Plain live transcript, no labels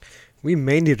We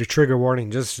may need a trigger warning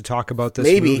just to talk about this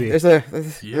maybe. movie.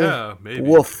 Maybe.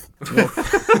 Woof.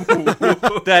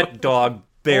 That dog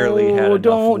barely had enough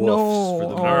woofs for the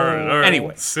movie. All right.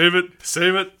 Anyway. Save it.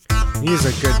 He's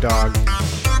a good dog.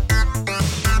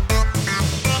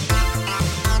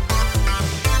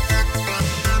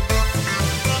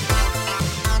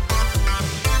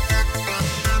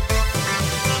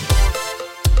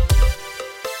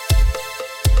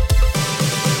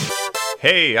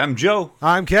 Hey, I'm Joe.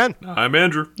 I'm Ken. I'm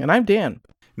Andrew. And I'm Dan.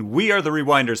 We are the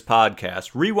Rewinders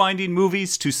podcast, rewinding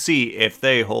movies to see if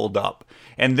they hold up.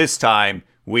 And this time,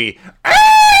 we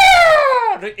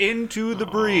into the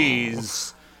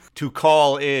breeze to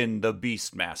call in the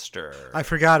Beastmaster. I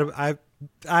forgot.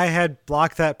 I had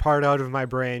blocked that part out of my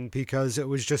brain because it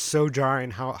was just so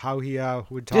jarring how he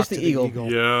would talk just to the the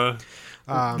eagle. Yeah.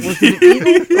 Was it an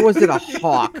eagle or was it a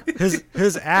hawk?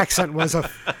 His accent was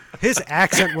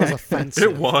offensive.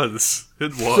 It was.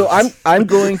 So I'm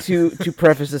going to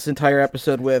preface this entire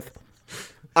episode with,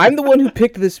 I'm the one who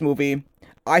picked this movie.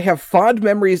 I have fond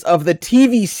memories of the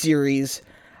TV series.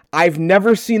 I've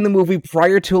never seen the movie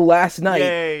prior to last night.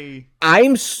 Yay.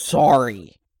 I'm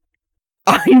sorry.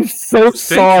 I'm so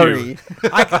sorry.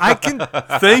 I can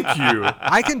Thank you.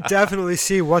 I can definitely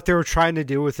see what they were trying to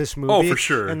do with this movie. Oh, for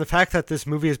sure. And the fact that this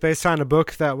movie is based on a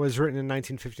book that was written in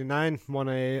 1959, won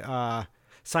a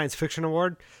science fiction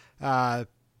award.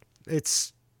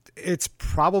 It's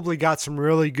probably got some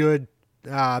really good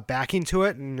backing to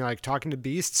it, and like talking to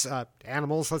beasts,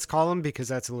 animals, let's call them, because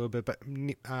that's a little bit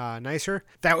nicer.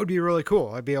 That would be really cool.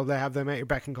 I'd be able to have them at your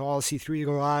beck and call, see through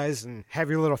eagle eyes, and have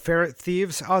your little ferret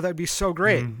thieves. Oh, that'd be so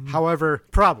great. Mm-hmm. However,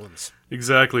 problems.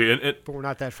 Exactly. But we're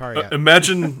not that far yet.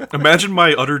 Imagine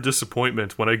my utter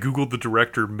disappointment when I Googled the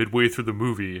director midway through the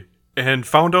movie and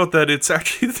found out that it's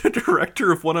actually the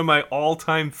director of one of my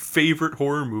all-time favorite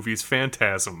horror movies,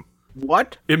 Phantasm.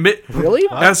 What? Really?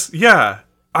 Yeah.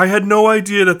 I had no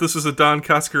idea that this was a Don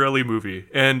Coscarelli movie,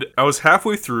 and I was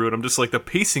halfway through, and I'm just like, the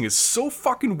pacing is so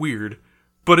fucking weird,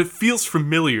 but it feels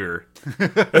familiar. And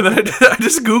then I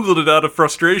just Googled it out of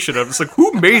frustration. I'm just like,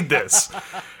 who made this?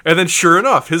 And then sure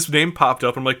enough, his name popped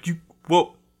up. I'm like,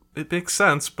 well, it makes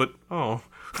sense, but oh.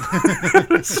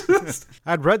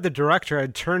 I'd read the director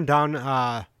had turned down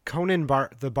Conan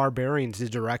the Barbarian to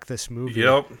direct this movie.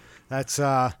 Yep. That's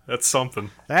something.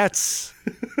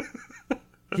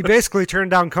 He basically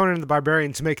turned down Conan the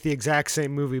Barbarian to make the exact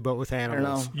same movie, but with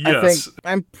animals. I don't know. Yes.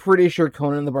 I'm pretty sure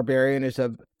Conan the Barbarian is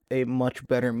a much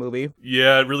better movie.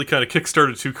 Yeah, it really kind of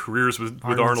kickstarted two careers with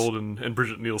Arnold and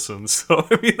Bridget Nielsen. So,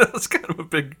 I mean, that was kind of a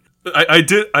big...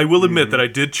 I will admit that I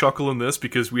did chuckle in this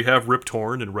because we have Rip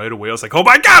Torn, and right away I was like, oh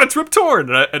my god, it's Rip Torn!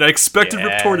 And I expected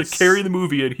Rip Torn to carry the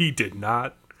movie, and he did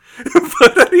not.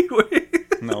 But anyway...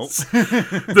 No.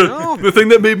 The thing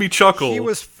that made me chuckle.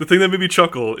 The thing that made me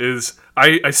chuckle is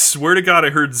I swear to God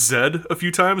I heard Zed a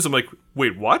few times. I'm like,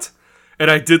 wait, what? And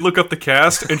I did look up the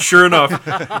cast, and sure enough,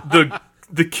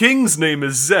 the king's name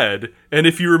is Zed, and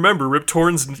if you remember, Rip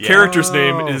Torn's character's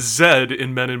name is Zed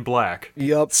in Men in Black.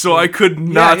 Yep. So I could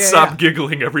not stop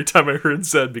giggling every time I heard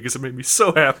Zed because it made me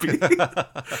so happy.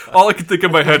 All I could think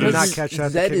in my head did is not catch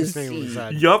that. Zed The king's is name was C.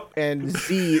 Zed. Yup. And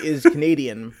Z is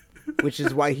Canadian, which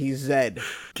is why he's Zed.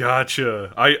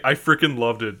 Gotcha. I freaking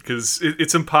loved it, because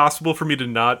it's impossible for me to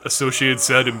not associate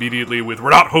Zed immediately with, we're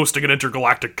not hosting an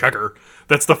intergalactic kegger.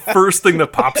 That's the first thing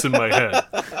that pops in my head.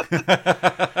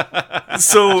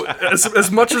 So,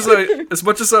 as much as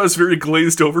I was very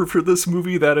glazed over for this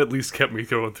movie, that at least kept me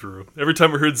going through. Every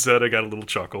time I heard Zed, I got a little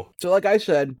chuckle. So like I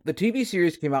said, the TV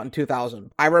series came out in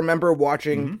 2000. I remember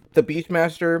watching The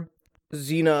Beastmaster,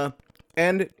 Xena,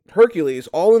 and Hercules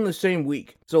all in the same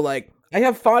week. So like, I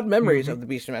have fond memories of the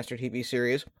Beastmaster TV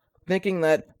series, thinking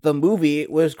that the movie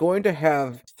was going to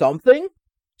have something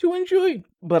to enjoy.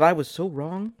 But I was so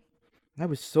wrong. I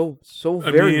was so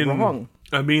very wrong.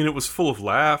 I mean, it was full of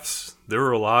laughs. There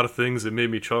were a lot of things that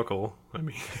made me chuckle. I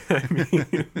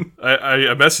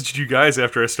messaged you guys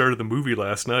after I started the movie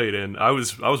last night, and I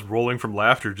was rolling from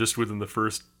laughter just within the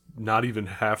first not even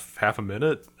half a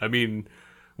minute. I mean,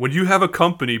 when you have a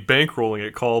company bankrolling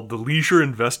it called the Leisure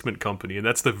Investment Company, and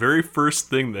that's the very first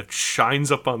thing that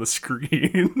shines up on the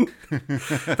screen,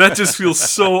 that just feels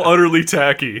so utterly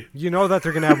tacky. You know that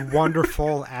they're going to have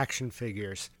wonderful action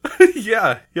figures.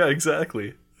 Yeah,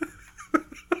 exactly.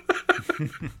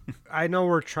 I know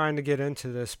we're trying to get into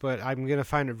this, but I'm going to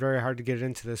find it very hard to get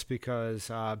into this because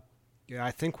I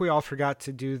think we all forgot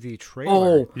to do the trailer.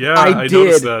 Oh, yeah, I did.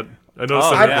 Noticed that. I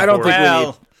noticed that. I don't think we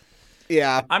need...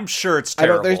 Yeah, I'm sure it's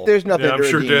terrible. There's nothing to I'm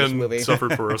sure redeem this Dan movie.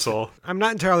 suffered for us all. I'm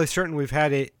not entirely certain we've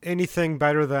had anything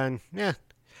better than,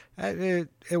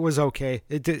 It was okay.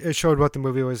 It showed what the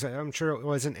movie was. I'm sure it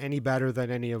wasn't any better than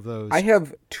any of those. I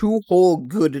have 2 whole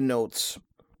good notes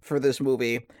for this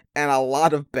movie and a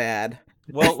lot of bad.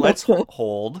 Well, let's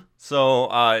hold. So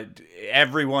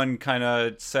everyone kind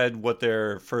of said what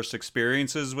their first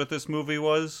experiences with this movie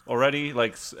was already.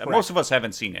 Like most of us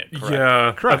haven't seen it. Correct?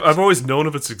 Yeah, Correct. I've always known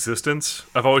of its existence.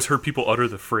 I've always heard people utter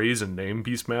the phrase and name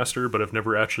Beastmaster, but I've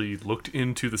never actually looked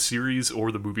into the series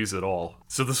or the movies at all.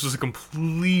 So this was a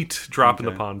complete drop in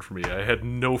the pond for me. I had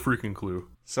no freaking clue.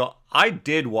 So I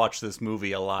did watch this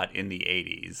movie a lot in the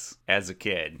 80s as a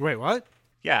kid. Wait, what?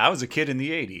 Yeah, I was a kid in the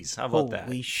 80s. How about that?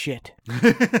 Holy shit.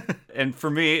 And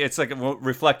for me, it's like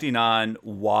reflecting on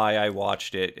why I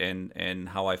watched it and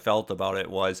how I felt about it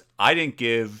was I didn't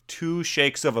give 2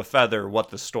 shakes of a feather what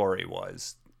the story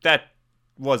was. That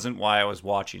wasn't why I was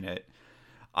watching it.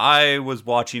 I was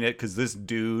watching it because this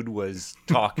dude was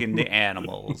talking to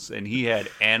animals, and he had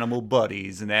animal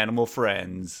buddies and animal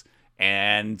friends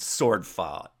and sword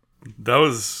fought. That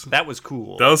was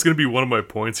cool. That was going to be one of my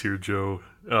points here, Joe.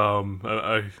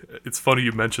 It's funny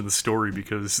you mentioned the story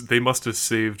because they must have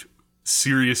saved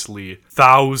seriously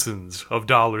thousands of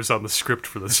dollars on the script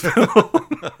for this film.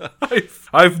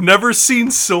 I've never seen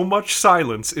so much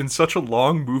silence in such a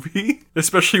long movie,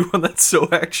 especially one that's so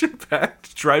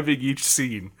action-packed, driving each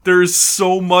scene. There's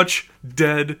so much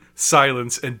dead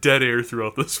silence and dead air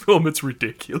throughout this film, it's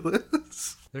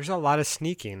ridiculous. There's a lot of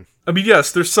sneaking. I mean,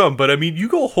 yes, there's some, but I mean, you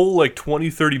go a whole, 20,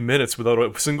 30 minutes without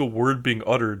a single word being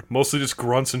uttered, mostly just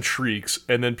grunts and shrieks,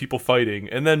 and then people fighting,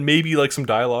 and then maybe, some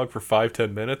dialogue for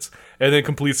 5-10 minutes, and then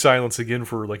complete silence again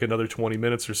for, another 20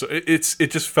 minutes or so. It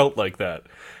just felt like that.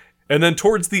 And then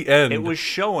towards the end... It was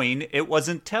showing, it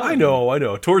wasn't telling. I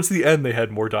know. Towards the end, they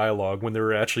had more dialogue when they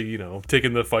were actually,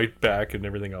 taking the fight back and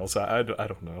everything else. I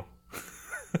don't know.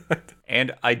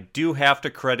 And I do have to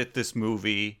credit this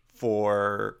movie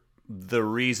for the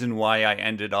reason why I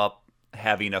ended up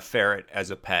having a ferret as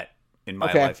a pet in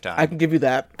my lifetime. I can give you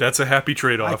that. That's a happy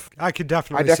trade-off. I could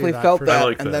definitely. I definitely felt for that,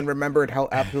 sure. and then remembered how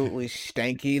absolutely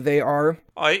stanky they are.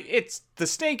 It's the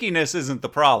stankiness isn't the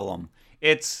problem.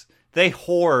 It's they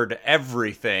hoard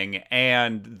everything,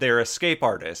 and they're escape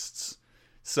artists,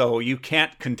 so you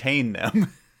can't contain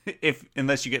them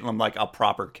unless you get them a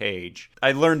proper cage.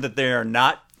 I learned that they are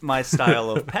not my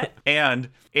style of pet, and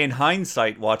in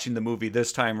hindsight, watching the movie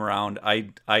this time around,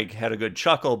 I had a good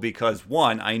chuckle because,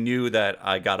 one, I knew that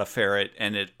I got a ferret,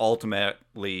 and it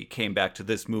ultimately came back to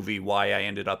this movie why I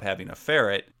ended up having a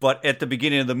ferret. But at the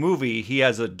beginning of the movie, he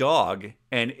has a dog,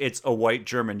 and it's a white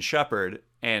German Shepherd,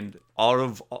 and out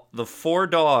of the 4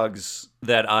 dogs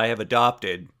that I have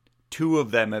adopted, 2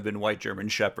 of them have been white German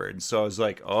Shepherds. So I was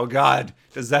like, oh God,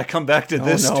 does that come back to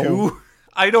this too?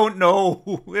 I don't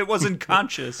know. It wasn't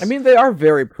conscious. I mean, they are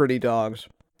very pretty dogs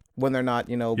when they're not,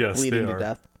 Yes, bleeding they to are.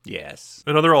 death. Yes.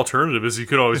 Another alternative is you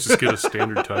could always just get a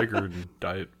standard tiger and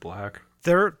dye it black.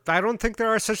 I don't think there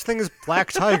are such things as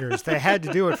black tigers. They had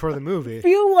to do it for the movie. I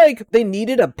feel like they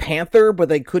needed a panther, but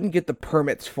they couldn't get the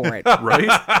permits for it. Right?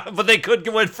 But they could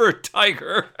go in for a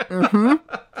tiger.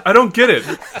 I don't get it.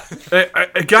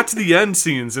 I got to the end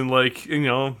scenes and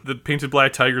the painted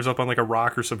black tiger's up on a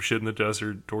rock or some shit in the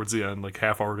desert towards the end,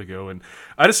 half hour to go. And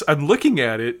I'm looking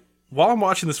at it while I'm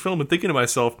watching this film and thinking to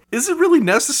myself, is it really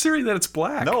necessary that it's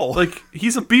black? No.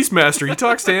 He's a Beastmaster. He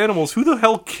talks to animals. Who the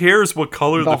hell cares what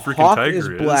color the freaking hawk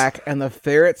tiger is? Black, and the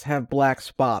ferrets have black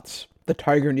spots. The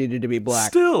tiger needed to be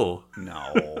black. Still.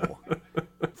 No.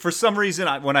 For some reason,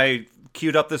 when I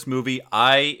queued up this movie,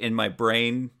 in my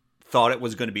brain, thought it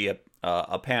was going to be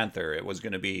a panther. It was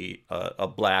going to be a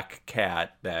black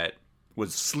cat that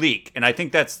was sleek, and I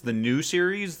think that's the new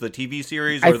series, the TV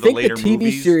series, or the later movies. I think the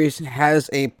TV series has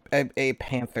a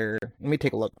panther. Let me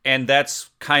take a look. And that's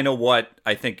kind of what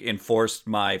I think enforced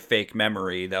my fake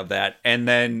memory of that. And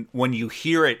then when you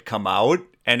hear it come out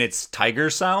and it's tiger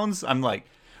sounds, I'm like,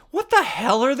 what the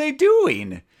hell are they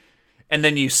doing? And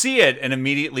then you see it and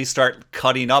immediately start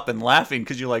cutting up and laughing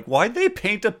because you're like, why'd they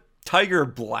paint a tiger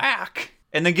black?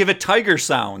 And then give it tiger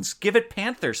sounds. Give it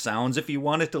panther sounds if you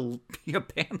want it to be a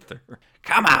panther.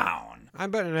 Come on. I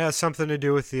bet it has something to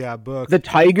do with the book. The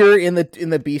tiger in the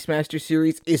Beastmaster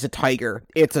series is a tiger.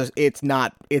 It's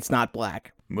not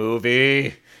black.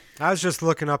 Movie. I was just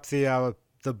looking up the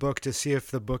book to see if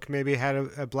the book maybe had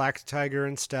a black tiger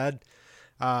instead.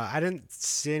 I didn't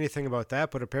see anything about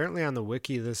that, but apparently on the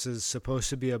wiki, this is supposed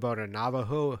to be about a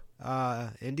Navajo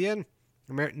Indian,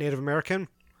 Native American.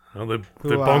 Well, they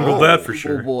bungled that for Oh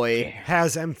sure. boy.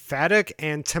 Has emphatic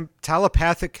and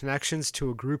telepathic connections to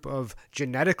a group of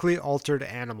genetically altered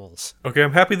animals. Okay,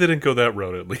 I'm happy they didn't go that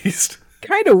route at least.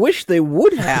 Kind of wish they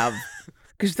would have,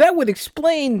 because that would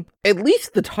explain at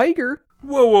least the tiger.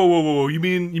 Whoa, whoa, whoa, whoa! You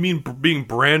mean being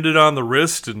branded on the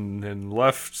wrist and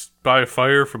left by a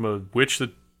fire from a witch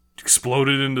that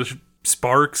exploded into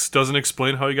sparks doesn't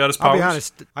explain how he got his powers? I'll be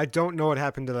honest, I don't know what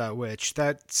happened to that witch.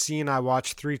 That scene I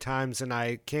watched 3 times, and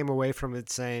I came away from it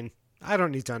saying, I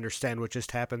don't need to understand what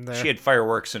just happened there. She had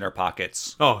fireworks in her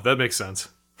pockets. Oh, that makes sense.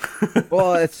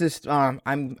 Well, it's just I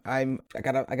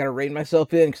gotta rein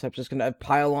myself in because I'm just gonna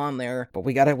pile on there. But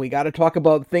we gotta talk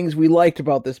about things we liked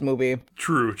about this movie.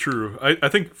 True. I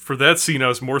think for that scene, I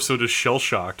was more so just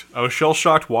shell-shocked. I was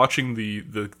shell-shocked watching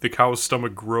the cow's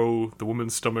stomach grow, the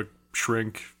woman's stomach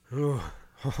shrink.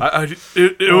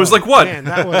 It was like, what? Man,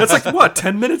 That's like, what,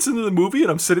 10 minutes into the movie? And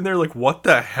I'm sitting there like, what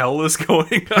the hell is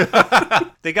going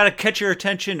on? They got to catch your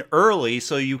attention early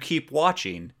so you keep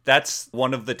watching. That's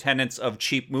one of the tenets of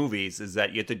cheap movies, is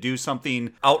that you have to do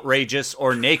something outrageous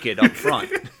or naked up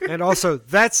front. And also,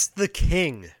 that's the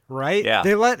king, right? Yeah.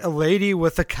 They let a lady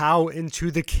with a cow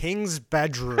into the king's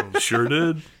bedroom. Sure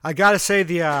did. I gotta say,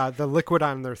 the liquid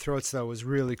on their throats, though, was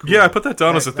really cool. Yeah, I put that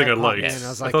down as a thing I caught me, liked. and I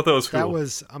was I like, thought that was cool. That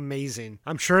was amazing.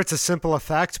 I'm sure it's a simple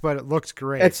effect, but it looked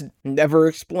great. It's never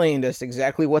explained as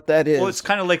exactly what that is. Well, it's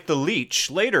kind of like the leech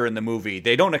later in the movie.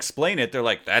 They don't explain it. They're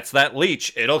like, that's that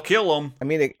leech. It'll kill him. I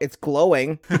mean, it's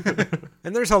glowing.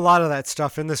 And there's a lot of that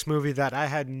stuff in this movie that I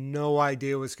had no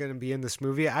idea was going to be in this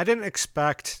movie. I didn't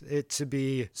expect it to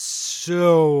be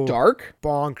so Dark?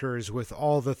 bonkers with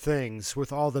all the things,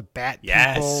 with all the bat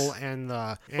Yes. people and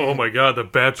the... And Oh my god, the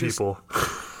bad people.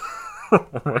 Oh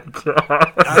my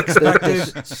god. I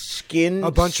expected Skin,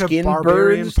 a bunch of skin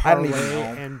barbarian birds? I don't even parlay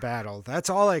know. and battle. That's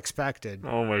all I expected.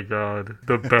 Oh my god.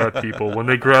 The bad people. When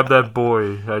they grab that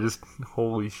boy,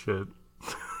 holy shit.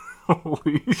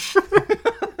 Holy shit.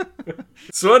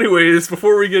 So anyways,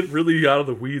 before we get really out of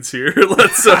the weeds here,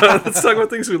 let's talk about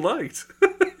things we liked.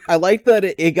 I like that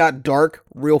it got dark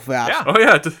real fast. Yeah. Oh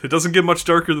yeah, it doesn't get much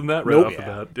darker than that right Nope. off the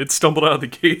bat. It stumbled out of the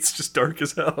gates just dark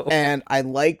as hell. And I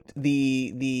liked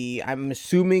the I'm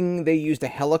assuming they used a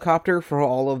helicopter for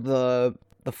all of the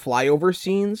flyover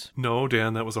scenes. No,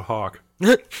 Dan, that was a hawk.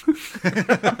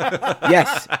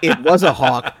 Yes, it was a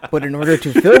hawk, but in order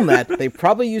to film that, they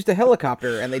probably used a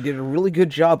helicopter, and they did a really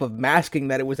good job of masking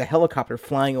that it was a helicopter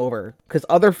flying over. Because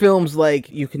other films,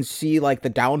 like, you can see, like, the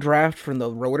downdraft from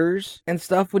the rotors and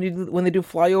stuff when they do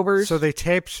flyovers. So they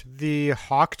taped the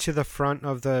hawk to the front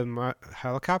of the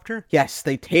helicopter? Yes,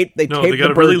 they taped No, taped they got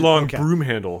the a really bird. long Okay. broom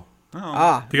handle. They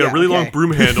They got a really long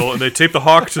broom handle, and they taped the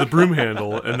hawk to the broom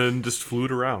handle, and then just flew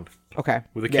it around. Okay.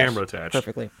 With a Yes, camera attached.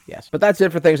 Perfectly. Yes. But that's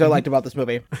it for things I liked about this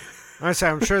movie. Honestly,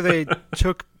 I'm sure they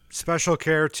took special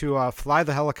care to fly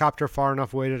the helicopter far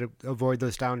enough away to avoid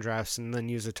those downdrafts and then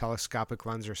use a telescopic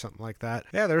lens or something like that.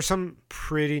 Yeah, there's some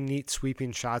pretty neat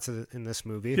sweeping shots in this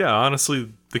movie. Yeah,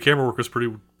 honestly, the camera work was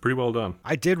pretty well done.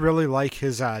 I did really like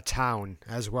his town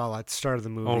as well at the start of the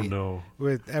movie. Oh no.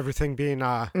 With everything being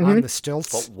on the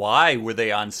stilts. But why were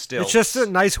they on stilts? It's just a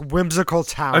nice whimsical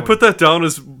town. I put that down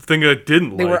as thing I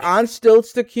didn't They like. were on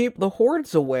stilts to keep the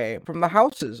hordes away from the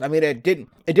houses. I mean, it didn't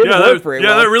work very well.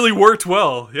 Yeah, that really worked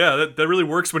well. Yeah, that really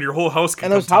works when your whole house can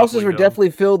And those come houses toppling were down.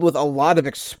 definitely filled with a lot of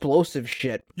explosive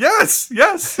shit. Yes!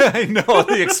 I know,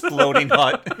 the exploding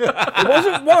hut. It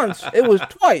wasn't once, it was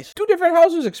twice. 2 different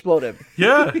houses exploded.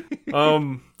 Yeah.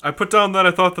 I put down that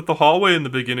I thought that the hallway in the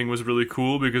beginning was really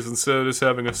cool because instead of just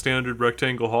having a standard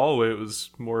rectangle hallway, it was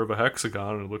more of a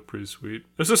hexagon and it looked pretty sweet.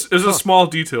 It's a small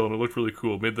detail and it looked really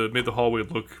cool. It made the hallway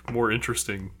look more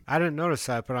interesting. I didn't notice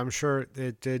that, but I'm sure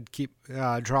it did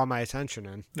draw my attention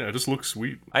in. Yeah, it just looks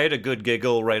sweet. I had a good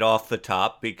giggle right off the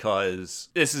top because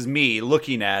this is me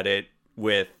looking at it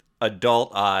with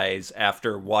adult eyes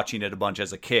after watching it a bunch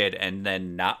as a kid and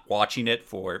then not watching it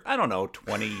for, I don't know,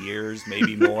 20 years,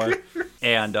 maybe more.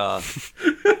 And I'm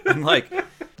like,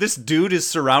 this dude is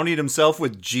surrounding himself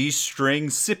with G-string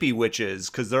sippy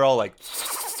witches because they're all like...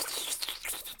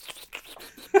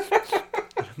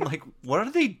 I'm like, what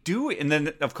are they doing? And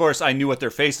then, of course, I knew what their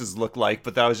faces looked like,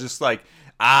 but I was just like,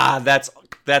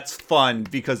 that's fun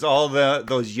because all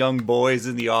those young boys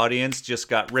in the audience just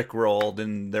got rickrolled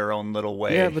in their own little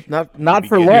way. Yeah, but not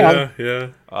for long.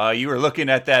 Yeah. You were looking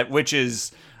at that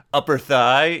witch's upper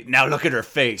thigh. Now look at her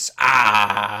face.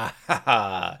 I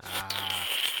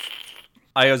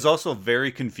was also very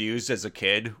confused as a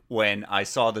kid when I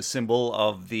saw the symbol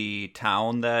of the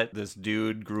town that this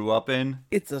dude grew up in.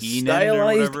 It's a Enid, or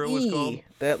stylized whatever it was called. E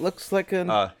that looks like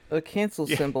a cancel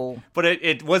symbol. But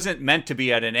it wasn't meant to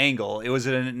be at an angle. It was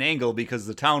at an angle because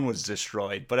the town was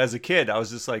destroyed. But as a kid, I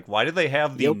was just like, why do they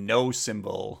have the no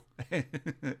symbol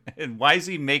And why is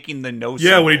he making the no Yeah,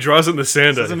 symbol? when he draws it in the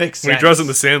sand. Doesn't make When he draws it in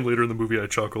sense. the sand later in the movie, I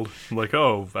chuckled. I'm like,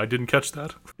 oh, I didn't catch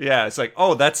that. Yeah, it's like,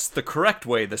 oh, that's the correct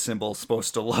way the symbol's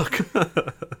supposed to look.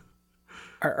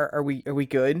 Are we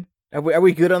good? Are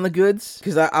we good on the goods?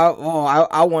 Because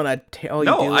I want to tell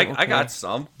No, you. I got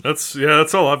some. That's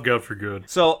all I've got for good.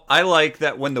 So I like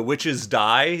that when the witches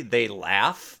die, they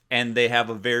laugh, and they have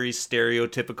a very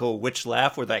stereotypical witch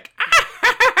laugh where they're like,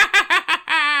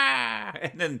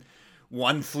 and then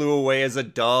one flew away as a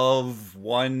dove,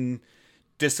 one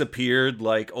disappeared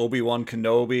like Obi-Wan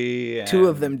Kenobi. And, Two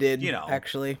of them did, you know,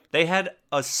 actually. They had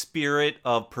a spirit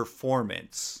of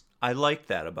performance. I like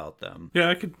that about them. Yeah,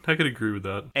 I could agree with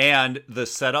that. And the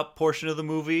setup portion of the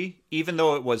movie, even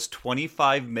though it was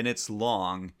 25 minutes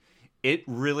long, it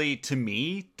really, to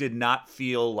me, did not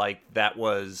feel like that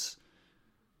was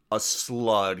a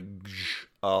sludge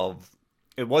of...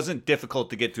 It wasn't difficult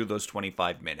to get through those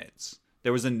 25 minutes.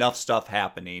 There was enough stuff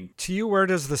happening. To you, where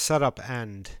does the setup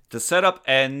end? The setup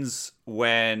ends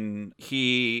when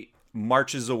he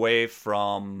marches away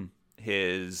from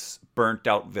his burnt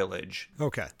out village.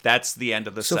 Okay. That's the end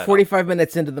of the So setup. 45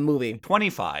 minutes into the movie.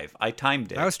 25. I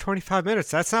timed it. That was 25 minutes.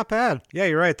 That's not bad. Yeah,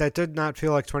 you're right. That did not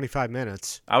feel like 25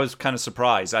 minutes. I was kind of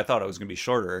surprised. I thought it was going to be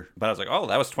shorter. But I was like, oh,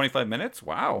 that was 25 minutes?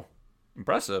 Wow.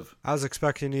 Impressive. I was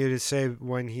expecting you to say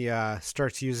when he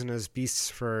starts using his beasts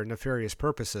for nefarious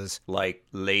purposes, Like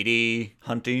lady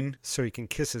hunting. so he can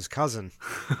kiss his cousin.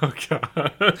 Oh,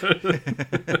 God.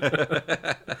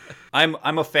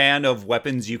 I'm a fan of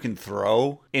weapons you can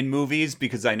throw in movies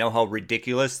because I know how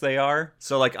ridiculous they are.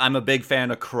 So like I'm a big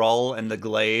fan of Krull and the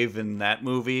glaive in that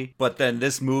movie. But then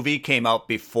this movie came out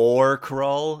before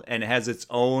Krull and it has its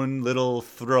own little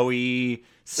throwy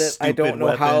That I stupid don't know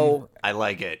weapon. how- I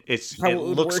like it. how it it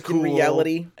would looks work in cool.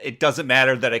 reality. It doesn't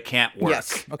matter that it can't work.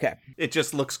 Yes. Okay. It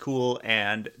just looks cool,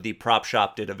 and the prop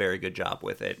shop did a very good job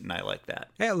with it, and I like that.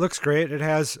 Yeah, it looks great. It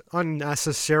has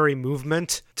unnecessary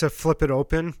movement to flip it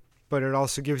open, but it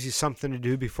also gives you something to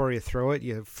do before you throw it.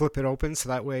 You flip it open so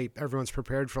that way everyone's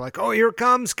prepared for like, oh, here it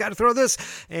comes, got to throw this,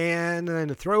 and then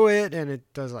to throw it, and it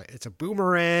does like, it's a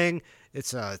boomerang,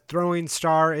 it's a throwing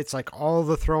star, it's like all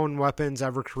the throwing weapons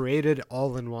ever created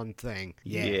all in one thing.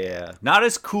 Yeah. Not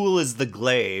as cool as the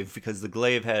glaive, because the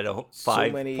glaive had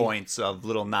 5 many- points of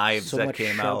little knives so that much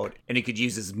came sharp- out, and he could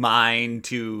use his mind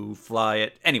to fly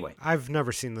it. Anyway. I've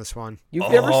never seen this one. You've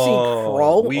never seen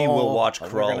Krull? We will watch we're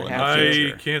Krull gonna in have the to. I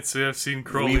future. can't say I've seen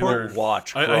Krull We either. will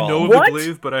watch Krull. I know What? the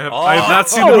glaive, but I have not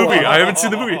seen the movie. I haven't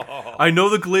seen the movie. I know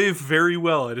the glaive very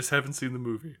well. I just haven't seen the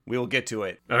movie. We will get to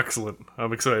it. Excellent.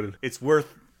 I'm excited. It's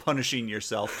worth punishing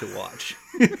yourself to watch.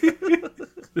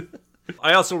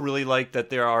 I also really like that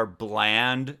there are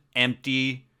bland,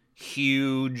 empty,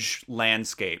 huge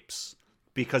landscapes,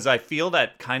 because I feel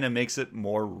that kind of makes it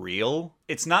more real.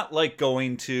 It's not like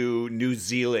going to New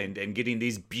Zealand and getting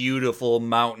these beautiful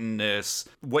mountainous,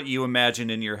 what you imagine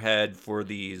in your head for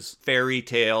these fairy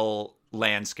tale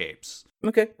landscapes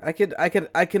Okay, I can agree. and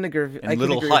I can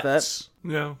little agree with that. huts.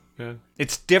 Yeah.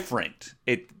 It's different.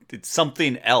 It's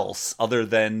something else other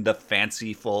than the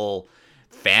fanciful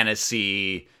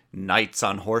fantasy knights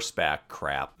on horseback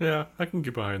crap. Yeah, I can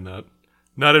get behind that.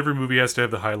 Not every movie has to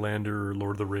have the Highlander or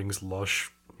Lord of the Rings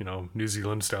lush, New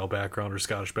Zealand style background or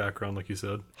Scottish background, like you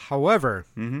said. However,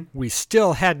 we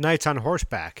still had knights on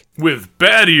horseback, With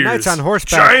bat ears. Knights on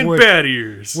horseback Giant with- bat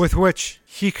ears. with which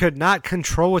he could not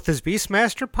control with his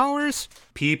Beastmaster powers.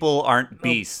 People aren't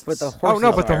beasts. But the Oh horses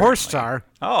no, but the are. horse star.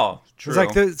 Oh, true.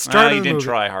 like the start you of the didn't movie.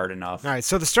 try hard enough. All right,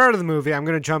 so the start of the movie, I'm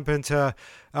going to jump into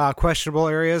questionable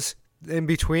areas in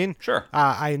between. Sure.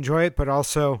 I enjoy it, but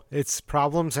also its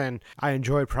problems, and I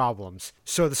enjoy problems.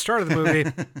 So the start of the movie,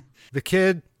 the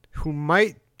kid who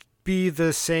might be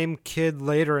the same kid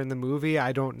later in the movie,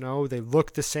 I don't know. They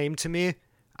look the same to me.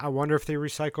 I wonder if they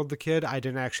recycled the kid. I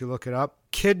didn't actually look it up.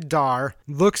 Kid Dar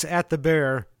looks at the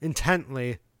bear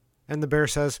intently, and the bear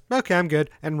says, "Okay, I'm good,"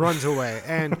 and runs away.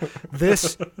 And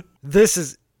this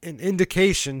is an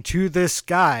indication to this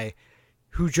guy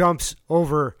who jumps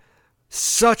over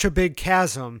such a big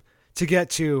chasm to get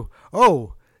to,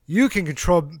 oh, you can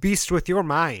control beasts with your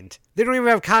mind. They don't even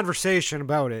have a conversation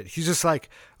about it. He's just like,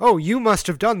 oh, you must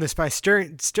have done this by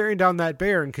staring down that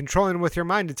bear and controlling him with your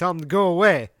mind to tell him to go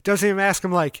away. Doesn't even ask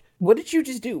him like, What did you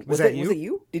just do? Was that it you? Was it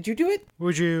you? Did you do it?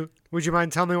 would you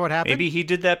mind telling me what happened? Maybe he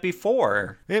did that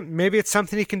before. Maybe it's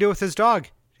something he can do with his dog.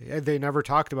 They never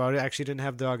talked about it. Actually didn't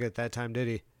have a dog at that time, did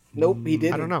he? Nope, he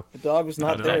didn't. I don't know. The dog was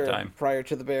not Not at that there time. prior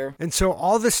to the bear. And so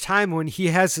all this time when he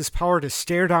has this power to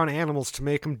stare down animals to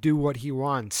make them do what he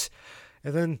wants,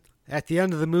 and then at the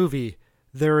end of the movie,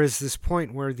 there is this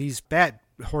point where these bat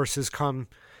horses come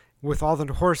with all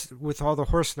the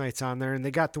horse knights on there, and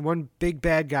they got the one big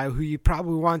bad guy who you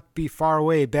probably want to be far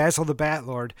away, Basil the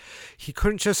Batlord. He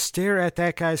couldn't just stare at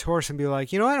that guy's horse and be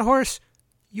like, you know what, horse,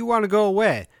 you want to go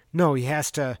away. No, he has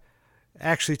to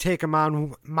actually take him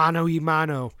on mano y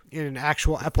mano in an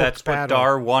actual epic battle. That's what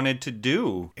Dar wanted to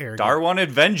do. Arrogant. Dar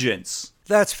wanted vengeance.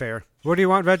 That's fair. What do you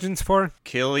want vengeance for?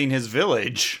 Killing his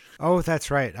village. Oh, that's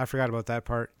right. I forgot about that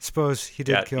part. Suppose he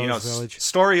did kill his village.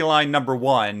 Storyline number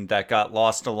 1 that got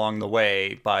lost along the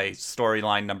way by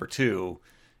storyline number 2.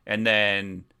 And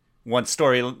then once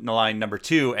storyline number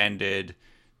 2 ended,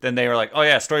 then they were like, oh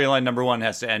yeah, storyline number 1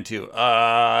 has to end too.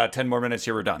 10 more minutes,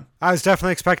 here we're done. I was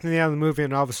definitely expecting the end of the movie,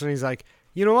 and all of a sudden he's like,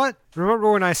 you know what?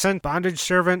 Remember when I sent Bondage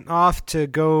Servant off to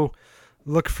go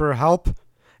look for help?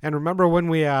 And remember when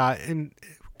we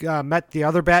met the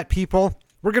other Bat people?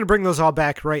 We're going to bring those all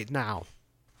back right now,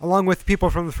 along with people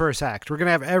from the first act. We're going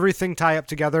to have everything tie up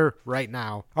together right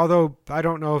now. Although I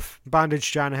don't know if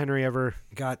Bondage John Henry ever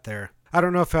got there. I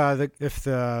don't know if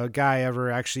the guy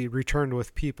ever actually returned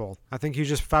with people. I think he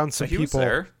just found some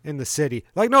people in the city.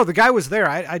 Like, no, the guy was there.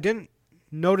 I didn't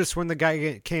notice when the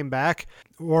guy came back,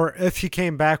 or if he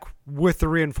came back with the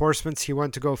reinforcements he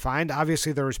went to go find.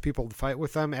 Obviously, there was people to fight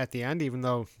with them at the end, even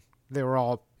though they were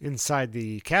all inside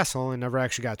the castle and never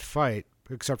actually got to fight,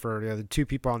 except for the 2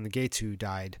 people on the gates who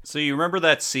died. So you remember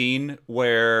that scene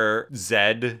where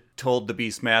Zed told the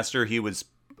Beastmaster he was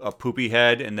a poopy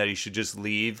head and that he should just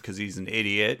leave because he's an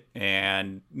idiot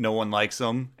and no one likes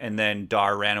him, and then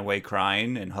Dar ran away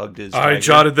crying and hugged his I dragon?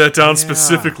 jotted that down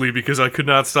specifically because I could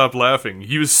not stop laughing.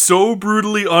 He was so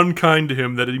brutally unkind to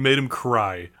him that he made him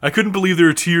cry. I couldn't believe there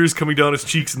were tears coming down his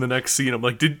cheeks in the next scene. I'm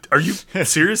like, are you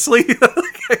seriously?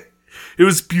 It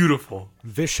was beautiful.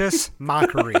 Vicious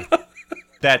mockery.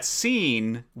 That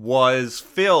scene was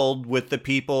filled with the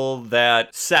people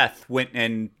that Seth went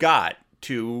and got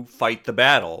to fight the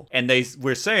battle. And they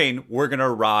were saying, we're going to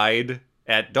ride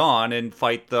at dawn and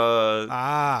fight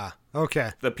the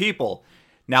people.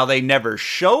 Now, they never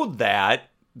showed that.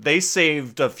 They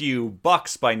saved a few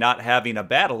bucks by not having a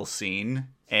battle scene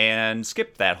and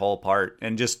skipped that whole part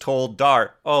and just told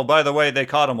Dar, oh, by the way, they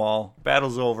caught them all.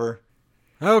 Battle's over.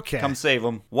 Okay. Come save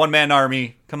them. One-man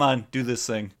army. Come on, do this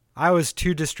thing. I was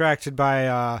too distracted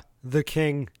by the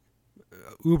king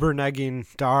uber-negging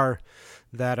Dar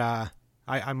that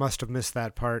I must have missed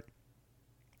that part.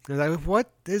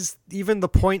 What is even the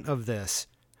point of this?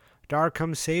 Dar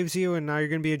comes, saves you, and now you're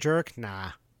going to be a jerk?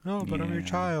 Nah. Oh, but I'm your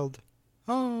child.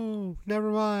 Oh, never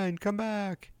mind. Come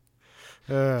back.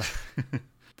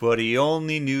 But he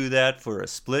only knew that for a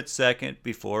split second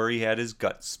before he had his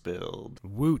guts spilled.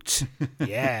 Woot.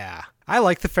 Yeah. I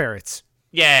like the ferrets.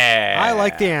 Yeah. I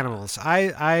like the animals.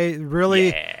 I really...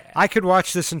 Yeah. I could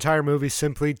watch this entire movie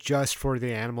simply just for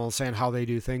the animals and how they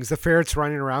do things. The ferrets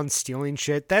running around stealing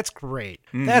shit. That's great.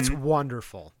 Mm-hmm. That's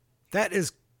wonderful. That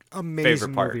is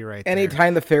amazing movie right there.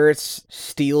 Anytime the ferrets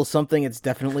steal something, it's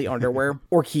definitely underwear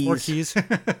or keys. Or keys.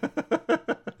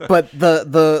 But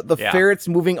the ferrets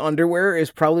moving underwear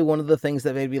is probably one of the things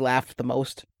that made me laugh the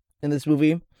most in this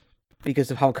movie, because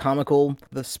of how comical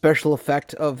the special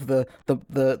effect of the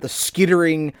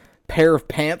skittering pair of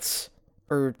pants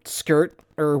or skirt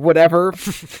or whatever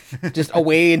just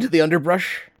away into the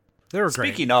underbrush. They were great.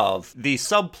 Speaking of, the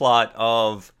subplot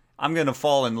of I'm going to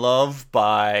fall in love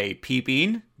by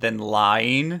peeping, then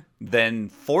lying, then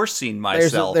forcing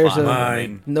myself on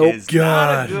women. Nope. Is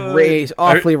not good.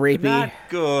 Awfully rapey. Not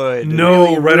good. No,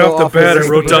 Really, right real off the bat, I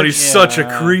awful wrote down rapey. he's such a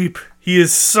creep. He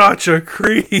is such a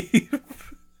creep.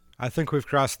 I think we've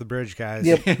crossed the bridge, guys.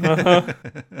 Yep.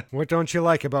 What don't you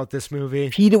like about this movie?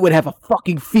 Peter would have a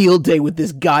fucking field day with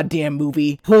this goddamn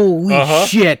movie. Holy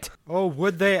shit. Oh,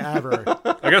 would they ever?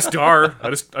 I guess Dar.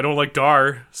 I don't like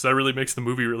Dar, so that really makes the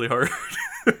movie really hard.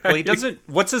 Well, he doesn't.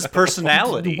 What's his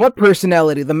personality? What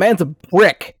personality? The man's a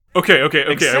brick. Okay.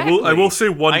 Exactly. I will say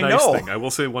one I nice know. thing. I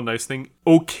will say one nice thing.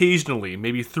 Occasionally,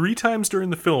 maybe 3 times during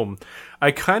the film,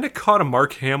 I kind of caught a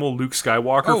Mark Hamill, Luke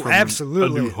Skywalker from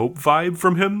absolutely. A New Hope vibe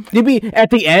from him. Maybe at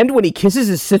the end when he kisses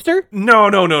his sister? No,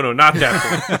 not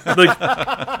that point.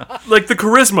 like the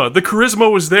charisma. The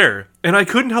charisma was there. And I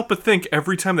couldn't help but think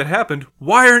every time that happened,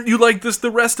 why aren't you like this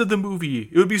the rest of the movie?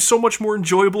 It would be so much more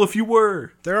enjoyable if you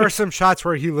were. There are some shots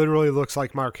where he literally looks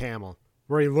like Mark Hamill,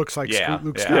 where he looks like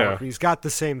Luke Skywalker. He's got the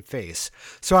same face.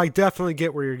 So I definitely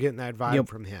get where you're getting that vibe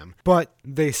from him. But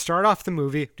they start off the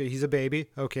movie, he's a baby.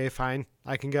 Okay, fine.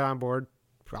 I can get on board.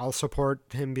 I'll support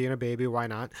him being a baby. Why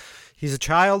not? He's a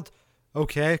child.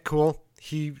 Okay, cool.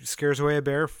 He scares away a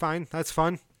bear. Fine. That's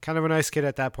fun. Kind of a nice kid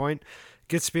at that point.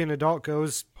 Gets to be an adult,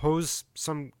 goes hose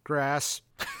some grass.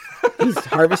 He's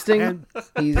harvesting. And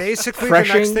He's basically, the next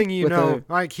threshing thing you with know,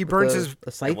 like he burns his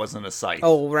a scythe. It wasn't a scythe.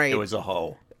 Oh, right. It was a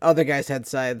hoe. Other guys had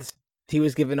scythes. He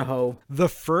was given a hoe. the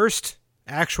first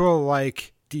actual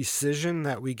like decision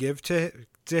that we give to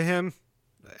him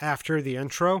after the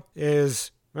intro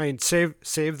is, I mean, save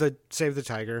the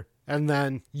tiger, and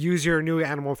then use your new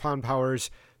animal farm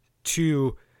powers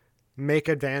to make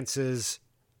advances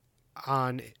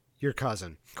on your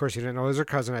cousin. Of course, he didn't know it was her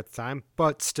cousin at the time,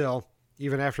 but still,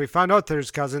 even after we found out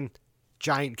there's cousin,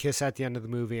 giant kiss at the end of the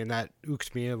movie, and that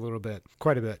ooked me a little bit,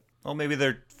 quite a bit. Well, maybe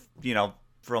they're,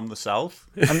 from the south.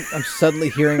 I'm suddenly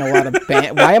hearing a lot of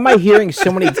why am I hearing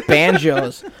so many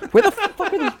banjos? Where the fuck are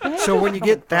these banjos? So when you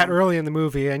get that early in the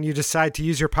movie and you decide to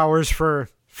use your powers for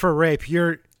rape,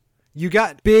 you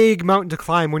got big mountain to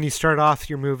climb when you start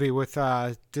off your movie with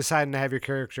deciding to have your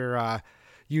character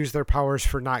use their powers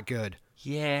for not good.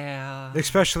 Yeah.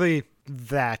 Especially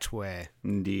that way.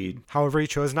 Indeed. However, he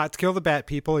chose not to kill the bat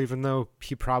people, even though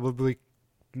he probably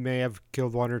may have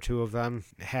killed one or two of them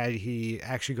had he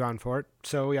actually gone for it.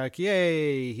 So, like,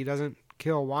 yay, he doesn't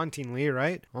kill wantingly,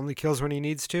 right? Only kills when he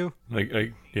needs to.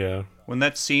 Yeah. When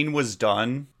that scene was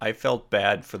done, I felt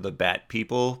bad for the bat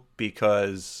people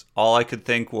because all I could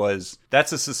think was,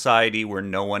 that's a society where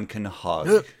no one can hug.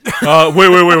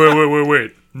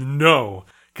 Wait. No.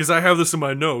 Because I have this in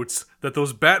my notes, that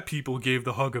those bat people gave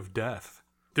the hug of death.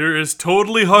 There is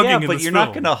totally hugging in this film. Yeah, but you're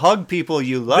not going to hug people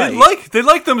you like. They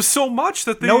like them so much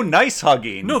that they... No nice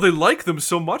hugging. No, they like them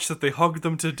so much that they hug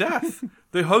them to death.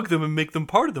 They hug them and make them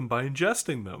part of them by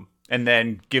ingesting them. And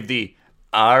then give the,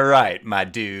 all right, my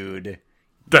dude.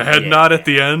 The head nod at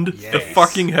the end? Yes. The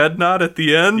fucking head nod at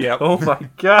the end? Yep. Oh my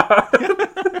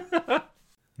god.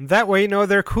 That way you know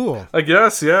they're cool. I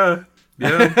guess, yeah.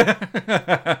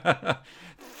 Yeah.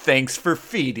 Thanks for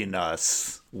feeding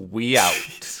us. We out.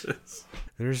 Jesus.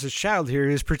 There's a child here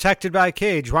who's protected by a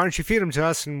cage. Why don't you feed him to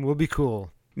us and we'll be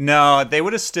cool? No, they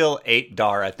would have still ate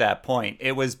Dar at that point.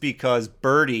 It was because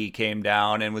Birdie came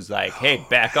down and was like, hey,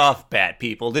 back off, bat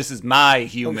people. This is my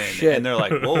human. shit. And they're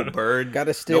like, whoa, Bird.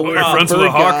 Gotta steal No with We're problem. friends with a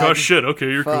bird hawk? god. Oh shit, okay,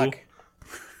 you're Fuck. cool.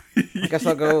 I guess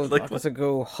I'll go. I guess I'll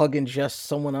go hug and just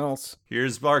someone else.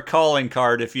 Here's our calling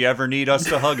card if you ever need us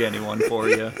to hug anyone for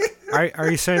you.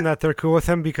 Are you saying that they're cool with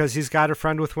him because he's got a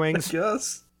friend with wings?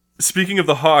 Yes. Speaking of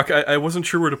the hawk, I wasn't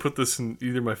sure where to put this in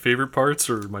either my favorite parts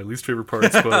or my least favorite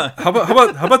parts, but how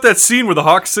about that scene where the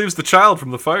hawk saves the child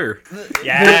from the fire?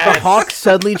 Yes. The hawk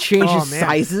suddenly changes man.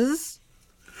 sizes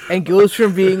and goes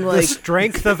from being The like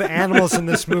strength of animals in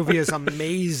this movie is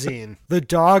amazing. The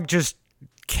dog just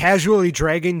casually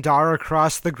dragging Dar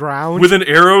across the ground. With an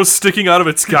arrow sticking out of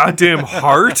its goddamn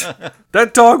heart?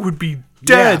 That dog would be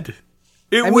dead.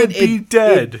 It would be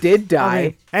dead. It did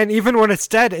die. And even when it's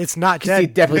dead, it's not You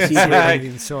dead. definitely see it.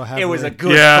 Breathing so heavily. It was a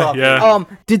good Yeah, puppy. yeah.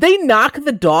 Did they knock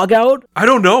the dog out? I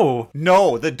don't know.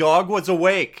 No, the dog was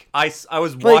awake. I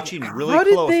was watching really how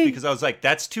did close they- because I was like,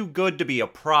 that's too good to be a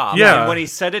prop. Yeah. And when he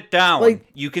set it down, Like-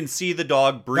 you can see the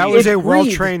dog breathe. That was a Breathe.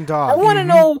 well-trained dog. I want to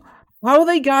know how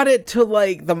they got it to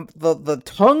like the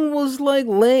tongue was like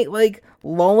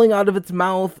lolling out of its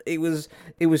mouth. It was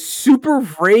super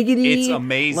raggedy. It's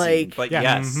amazing, Like, but Yeah.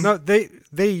 yes. No, they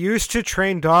used to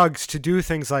train dogs to do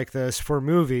things like this for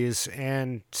movies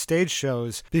and stage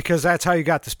shows because that's how you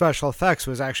got the special effects,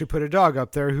 was actually put a dog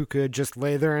up there who could just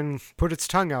lay there and put its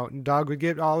tongue out, and dog would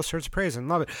get all sorts of praise and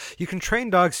love it. You can train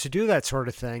dogs to do that sort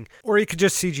of thing, or you could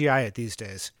just CGI it these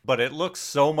days. But it looks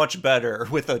so much better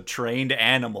with a trained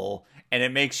animal, and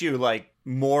it makes you like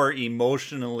more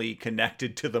emotionally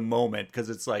connected to the moment because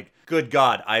it's like, good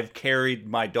God, I've carried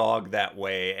my dog that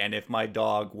way, and if my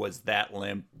dog was that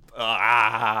limp,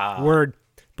 Word.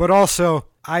 But also,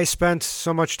 I spent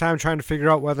so much time trying to figure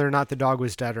out whether or not the dog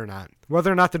was dead or not. Whether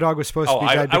or not the dog was supposed to Oh, be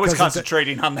dead. I was because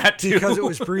concentrating on that too. because it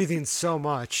was breathing so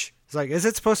much. It's like, is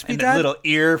it supposed to be and the dead? little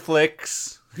ear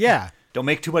flicks. Yeah. Don't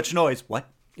make too much noise. What?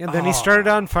 And then he started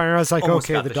on fire. I was like, Almost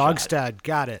okay, got the the dog's shot. dead.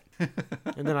 Got it.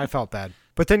 And then I felt bad.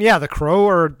 But then, yeah, the crow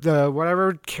or the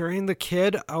whatever carrying the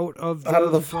kid out of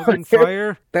the fucking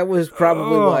fire. that was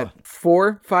probably Oh. what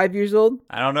 4, 5 years old.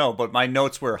 I don't know, but my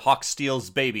notes were Hawk steals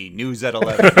baby, news at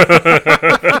 11.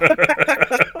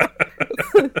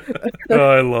 Oh,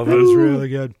 I love That was it. really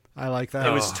good. I like that.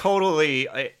 It was totally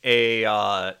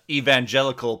a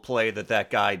evangelical play that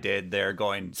guy did there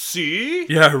going, see?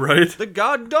 Yeah, right? The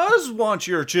God does want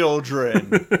your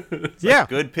children. yeah.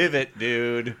 Good pivot,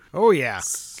 dude. Oh, yeah.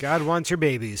 God wants your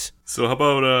babies. So how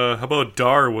about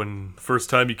Dar when first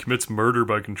time he commits murder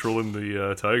by controlling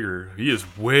the tiger? He is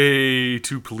way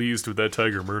too pleased with that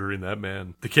tiger murdering that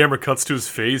man. The camera cuts to his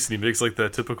face and he makes like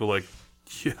that typical like,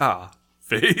 yeah,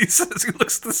 face as he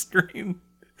looks at the screen.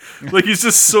 Like, he's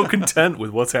just so content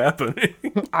with what's happening.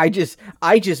 I just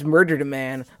murdered a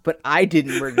man, but I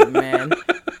didn't murder the man.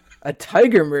 A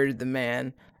tiger murdered the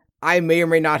man. I may or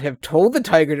may not have told the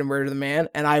tiger to murder the man,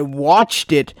 and I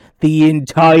watched it the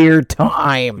entire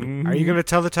time. Are you going to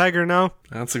tell the tiger no?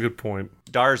 That's a good point.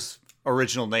 Dar's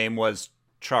original name was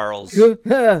Charles.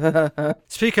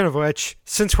 Speaking of which,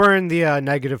 since we're in the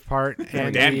negative part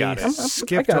and Dan we got it.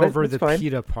 skipped I got it. over That's the fine.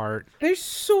 PETA part, There's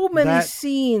so many That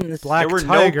scenes. black There were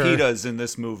tiger. no PETAs in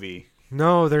this movie.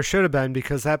 No, there should have been,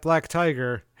 because that black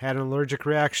tiger had an allergic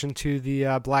reaction to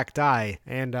the black dye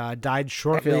and died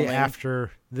shortly Filming.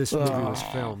 after this movie was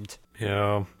filmed.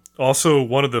 Yeah. Also,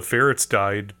 one of the ferrets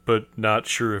died, but not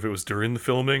sure if it was during the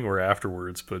filming or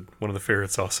afterwards, but one of the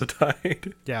ferrets also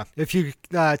died. Yeah, if you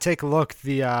take a look,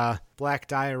 the black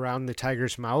dye around the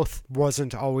tiger's mouth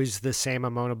wasn't always the same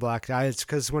amount of black dye. It's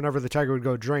because whenever the tiger would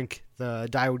go drink, the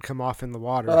dye would come off in the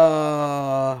water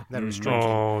that it was drinking.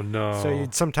 Oh, no. So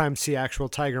you'd sometimes see actual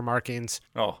tiger markings.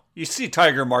 Oh, you see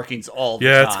tiger markings all the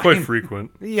Yeah, time. it's quite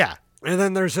frequent. Yeah, and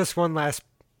then there's this one last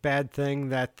bad thing,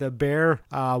 that the bear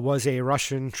was a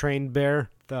Russian-trained bear,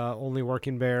 the only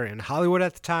working bear in Hollywood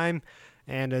at the time,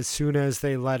 and as soon as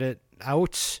they let it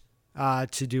out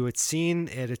to do its scene,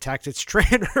 it attacked its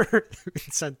trainer and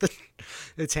sent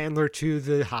its handler to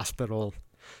the hospital.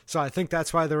 So I think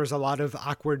that's why there was a lot of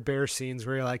awkward bear scenes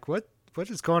where you're like, what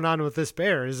is going on with this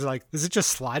bear? Is it just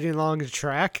sliding along the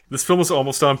track? This film is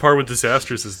almost on par with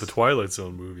Disasters as the Twilight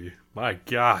Zone movie. My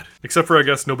God. Except for, I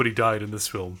guess, nobody died in this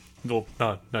film. Well,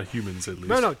 not humans, at least.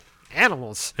 No,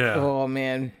 animals. Yeah. Oh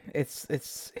man, it's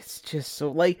just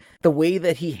so, like, the way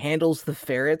that he handles the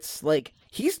ferrets, like,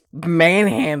 he's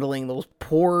manhandling those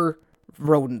poor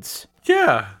rodents.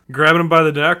 Yeah. Grabbing them by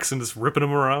the necks and just ripping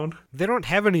them around. They don't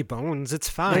have any bones. It's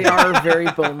fine. They are very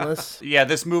boneless. Yeah,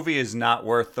 this movie is not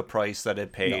worth the price that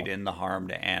it paid in the harm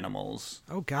to animals.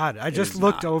 Oh, God. I just is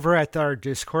looked not. over at our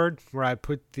Discord where I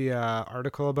put the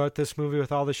article about this movie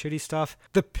with all the shitty stuff.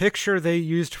 The picture they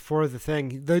used for the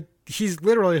thing, he's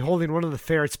literally holding one of the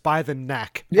ferrets by the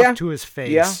neck up to his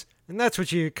face. Yeah. And that's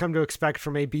what you come to expect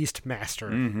from a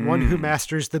Beastmaster. One who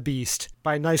masters the beast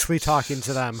by nicely talking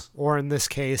to them, or in this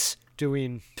case,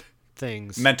 doing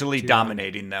things. Mentally to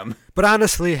dominating them. But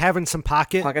honestly, having some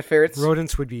Pocket ferrets.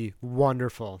 rodents would be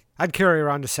wonderful. I'd carry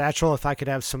around a satchel if I could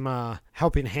have some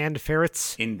helping hand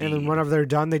ferrets. Indeed. And then whenever they're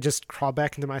done, they just crawl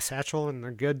back into my satchel and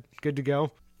they're good to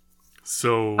go.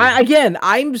 So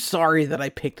I'm sorry that I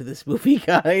picked this movie,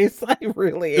 guys. I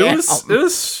really am. it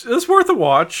was worth a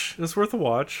watch. It was worth a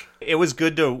watch. It was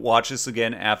good to watch this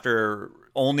again after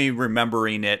only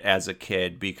remembering it as a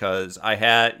kid, because I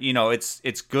had,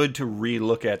 it's good to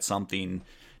re-look at something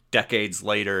decades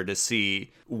later to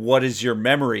see what does your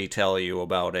memory tell you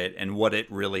about it and what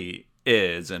it really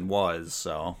is and was.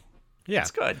 So Yeah.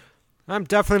 it's good. I'm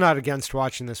definitely not against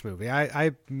watching this movie.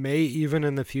 I may even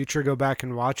in the future go back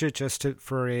and watch it just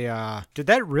for a, did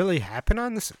that really happen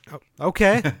on this? Oh,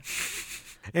 okay.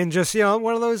 And just,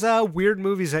 one of those weird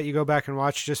movies that you go back and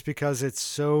watch just because it's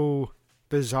so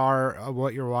bizarre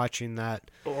what you're watching that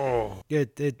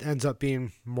it ends up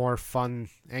being more fun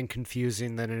and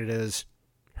confusing than it is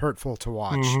hurtful to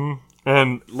watch.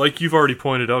 And like you've already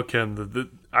pointed out, Ken,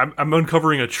 I'm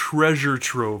uncovering a treasure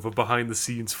trove of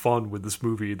behind-the-scenes fun with this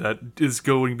movie that is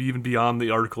going even beyond the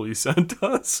article you sent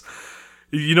us.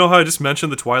 You know how I just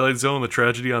mentioned the Twilight Zone, the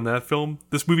tragedy on that film?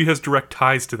 This movie has direct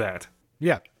ties to that.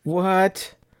 Yeah.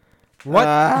 What?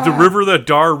 The river that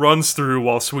Dar runs through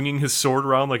while swinging his sword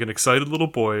around like an excited little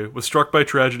boy was struck by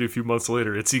tragedy a few months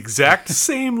later. It's the exact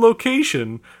same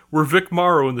location where Vic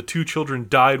Morrow and the two children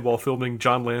died while filming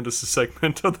John Landis'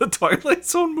 segment of the Twilight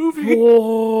Zone movie.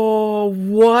 Oh,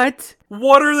 what?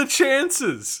 What are the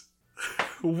chances?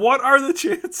 What are the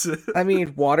chances? I mean,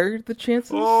 what are the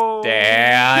chances? Oh,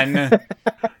 Dan.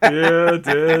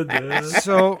 yeah.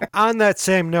 So on that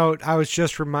same note, I was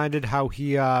just reminded how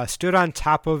he stood on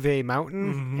top of a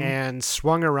mountain and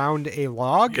swung around a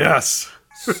log. Yes.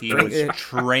 He was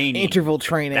training. Interval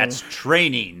training. That's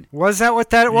training, Was that what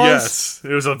that was? Yes.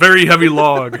 It was a very heavy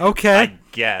log. Okay. I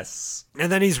guess.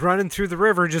 And then he's running through the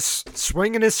river just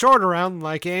swinging his sword around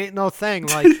like it ain't no thing.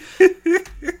 Like,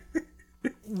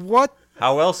 what?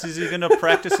 How else is he going to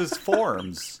practice his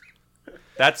forms?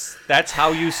 That's how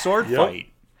you sword fight.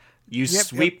 You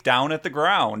sweep down at the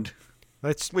ground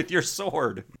Let's. with your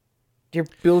sword. You're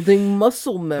building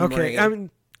muscle memory. Okay, I mean,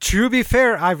 to be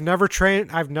fair, I've never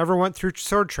went through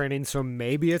sword training, so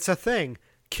maybe it's a thing.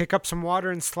 Kick up some water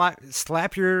and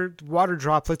slap your water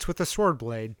droplets with a sword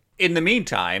blade. In the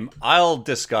meantime, I'll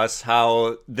discuss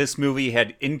how this movie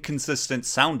had inconsistent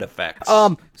sound effects.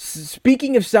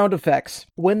 Speaking of sound effects,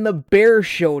 when the bear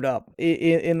showed up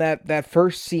in that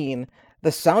first scene,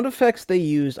 the sound effects they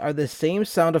used are the same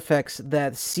sound effects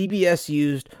that CBS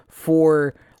used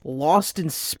for Lost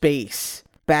in Space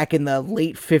back in the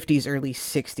late 50s, early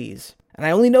 60s. And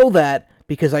I only know that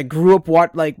because I grew up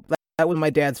that was my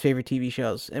dad's favorite TV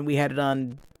shows, and we had it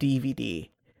on DVD.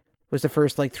 Was the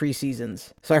first 3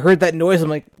 seasons. So I heard that noise. I'm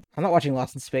like, I'm not watching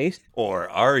Lost in Space. Or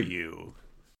are you?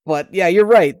 But yeah, you're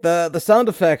right. The sound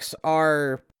effects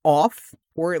are off,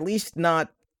 or at least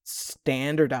not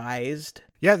standardized.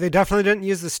 Yeah, they definitely didn't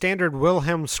use the standard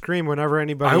Wilhelm scream whenever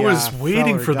anybody. I was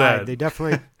waiting for died.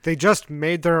 that. They just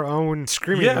made their own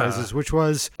screaming noises, which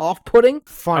was off-putting.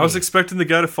 Funny. I was expecting the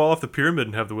guy to fall off the pyramid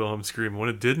and have the Wilhelm scream. When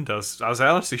it didn't, I was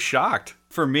honestly shocked.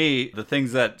 For me, the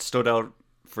things that stood out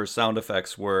for sound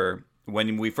effects were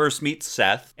when we first meet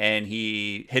Seth and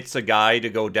he hits a guy to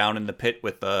go down in the pit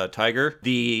with the tiger.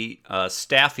 The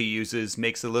staff he uses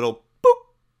makes a little boop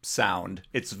sound.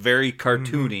 It's very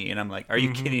cartoony, and I'm like, are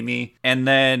you kidding me? And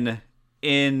then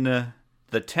in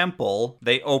the temple,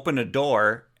 they open a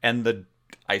door, and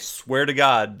I swear to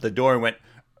God, the door went,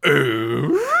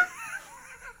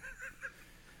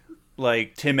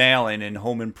 like Tim Allen in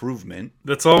Home Improvement.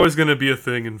 That's always going to be a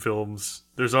thing in films.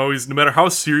 There's always, no matter how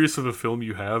serious of a film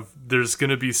you have, there's going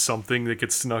to be something that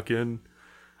gets snuck in.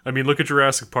 I mean, look at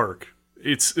Jurassic Park.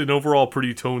 It's an overall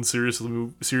pretty serious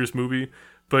movie,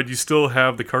 but you still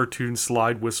have the cartoon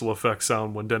slide whistle effect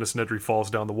sound when Dennis Nedry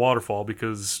falls down the waterfall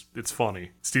because it's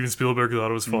funny. Steven Spielberg thought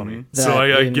it was funny. So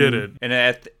I get it. And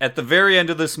at the very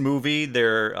end of this movie,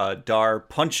 Dar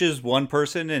punches one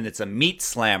person, and it's a meat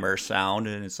slammer sound,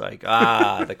 and it's like,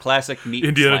 the classic meat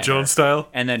Indiana slammer. Jones style.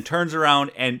 And then turns around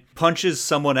and punches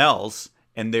someone else,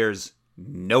 and there's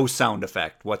no sound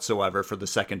effect whatsoever for the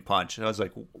second punch. And I was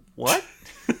like, what?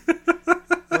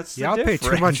 What's the Y'all pay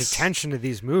difference? too much attention to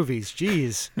these movies.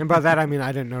 Jeez. And by that, I mean,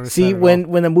 I didn't notice See, that at when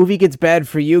all. the movie gets bad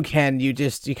for you, Ken, you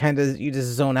just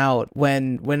zone out.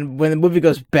 When the movie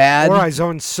goes bad, Or I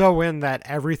zone so in that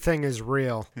everything is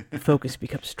real. focus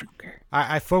becomes stronger.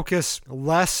 I focus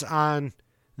less on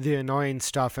the annoying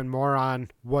stuff and more on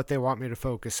what they want me to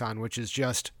focus on, which is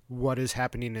just what is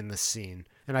happening in the scene.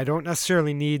 And I don't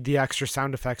necessarily need the extra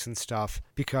sound effects and stuff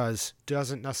because it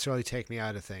doesn't necessarily take me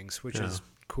out of things, which is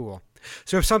cool.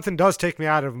 So if something does take me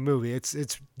out of a movie,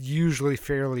 it's usually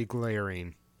fairly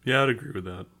glaring. Yeah, I'd agree with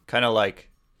that. Kind of like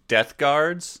Death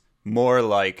Guards, more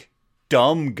like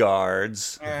Dumb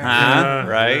Guards.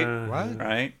 Right? What?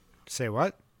 Right? Say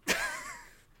what?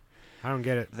 I don't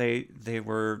get it. They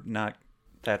were not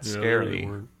that Yeah, scary. they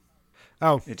weren't.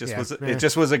 Oh, It just yeah, was. eh. It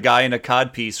just was a guy in a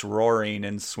codpiece roaring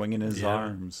and swinging his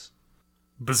arms.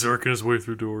 Berserking his way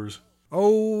through doors.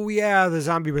 Oh yeah, the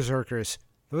zombie berserkers.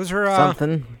 Those are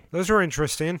Something. Those were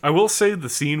interesting. I will say the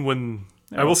scene when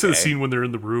the Okay. scene when they're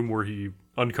in the room where he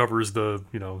uncovers the,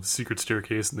 secret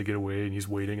staircase and they get away and he's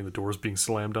waiting and the door's being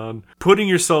slammed on. Putting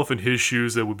yourself in his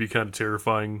shoes, that would be kind of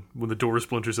terrifying when the door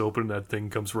splinters open and that thing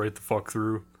comes right the fuck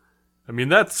through. I mean,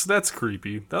 that's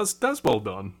creepy. That's well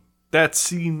done. That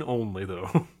scene only,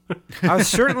 though. I was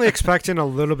certainly expecting a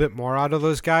little bit more out of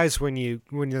those guys when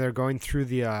they're going through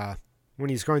the when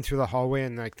he's going through the hallway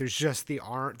and there's just the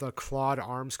clawed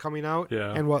arms coming out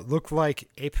and what looked like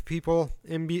ape people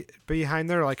behind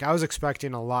there. I was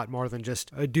expecting a lot more than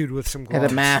just a dude with some gloves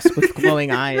Had a mask with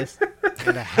glowing eyes.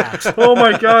 and a hat, Oh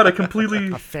my god,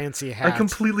 a fancy hat. I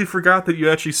completely forgot that you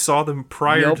actually saw them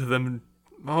prior Yep. to them.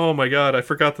 Oh my god, I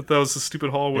forgot that was the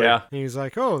stupid hallway. Yeah. And he's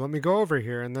like, "Oh, let me go over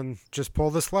here and then just pull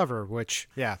this lever," which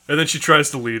And then she tries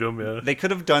to lead him, They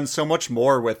could have done so much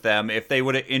more with them if they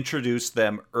would have introduced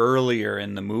them earlier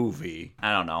in the movie.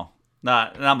 I don't know.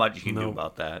 Not much you can do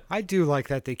about that. I do like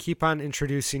that they keep on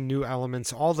introducing new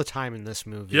elements all the time in this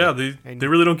movie. Yeah, they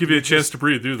really don't give you a chance to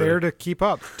breathe, do they? There to keep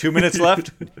up. 2 minutes left.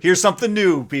 Here's something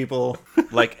new, people.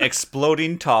 Like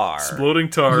exploding tar. Exploding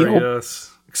tar, Yup. yes.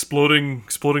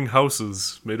 Exploding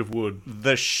houses made of wood.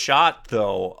 The shot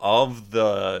though of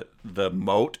the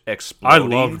moat I exploding.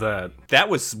 love that. That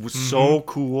was so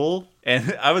cool.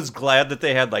 And I was glad that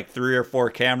they had 3 or 4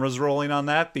 cameras rolling on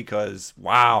that because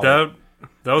wow.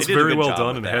 That was They did a very good well job done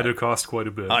with and that. had to cost quite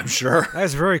a bit. I'm sure.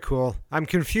 That's very cool. I'm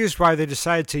confused why they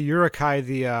decided to Yurikai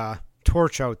the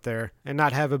torch out there and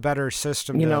not have a better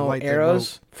system to light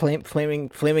Arrows,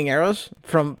 flaming arrows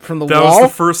from the wall. That was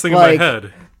the first thing in my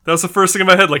head. That was the first thing in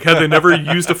my head. Had they never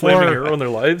used a flaming arrow in their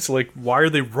lives? Why are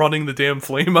they running the damn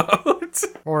flame out?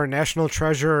 Or a National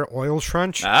Treasure oil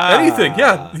trench. Anything,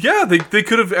 yeah. They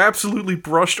could have absolutely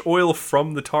brushed oil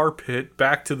from the tar pit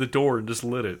back to the door and just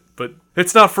lit it. But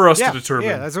it's not for us to determine.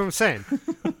 Yeah, that's what I'm saying.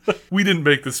 We didn't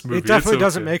make this movie. It definitely It's okay.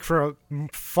 doesn't make for a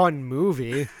fun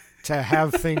movie to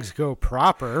have things go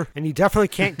proper, and you definitely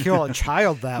can't kill a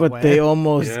child that But way. they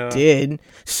almost did.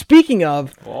 Speaking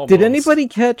of, did anybody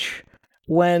catch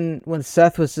when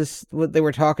Seth was just what they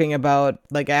were talking about?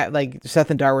 Like Seth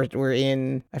and Dar were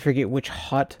in, I forget which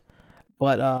hut,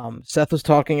 but Seth was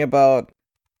talking about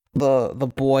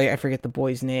the boy. I forget the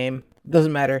boy's name.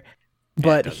 Doesn't matter.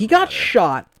 But he got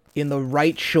shot in the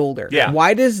right shoulder. Yeah.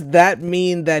 Why does that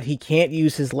mean that he can't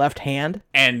use his left hand?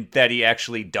 And that he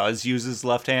actually does use his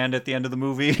left hand at the end of the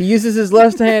movie. He uses his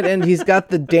left hand and he's got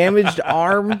the damaged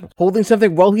arm holding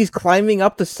something while he's climbing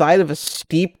up the side of a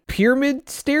steep pyramid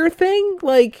stair thing?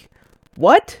 Like,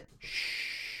 what?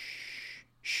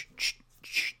 Shh.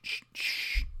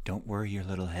 Don't worry your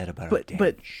little head about it.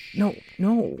 But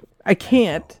no, I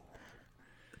can't.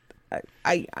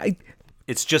 I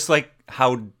It's just like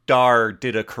how Dar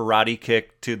did a karate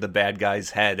kick to the bad guy's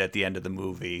head at the end of the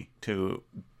movie to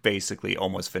basically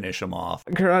almost finish him off.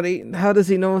 karate. How does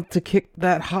he know to kick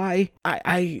that high?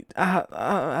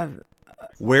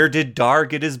 Where did Dar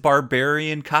get his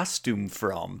barbarian costume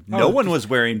from? No one was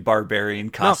wearing barbarian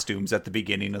costumes at the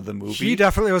beginning of the movie. He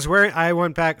definitely was wearing. I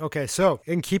went back. Okay, so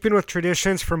in keeping with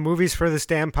traditions for movies for this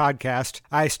damn podcast,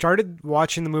 I started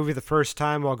watching the movie the first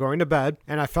time while going to bed,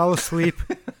 and I fell asleep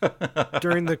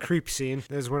during the creep scene.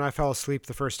 Is when I fell asleep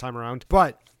the first time around.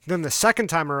 But then the second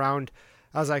time around,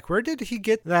 I was like, where did he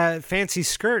get that fancy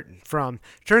skirt from?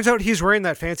 Turns out he's wearing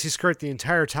that fancy skirt the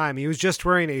entire time. He was just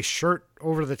wearing a shirt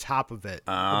over the top of it,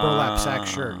 a burlap sack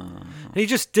shirt. And he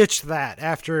just ditched that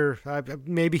after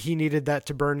maybe he needed that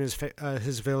to burn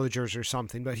his villagers or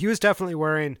something. But he was definitely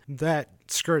wearing that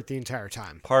skirt the entire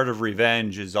time. Part of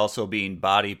revenge is also being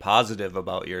body positive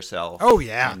about yourself. Oh,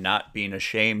 yeah. And not being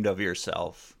ashamed of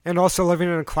yourself. And also living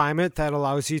in a climate that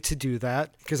allows you to do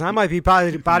that. Because I might be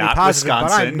body positive, Wisconsin.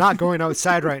 but I'm not going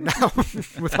outside right now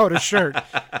without a shirt.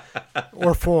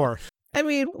 Or four. I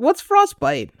mean, what's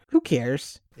frostbite? Who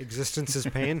cares? Existence is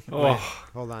pain. Oh. Wait,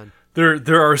 hold on.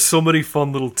 There are so many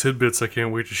fun little tidbits I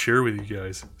can't wait to share with you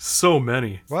guys. So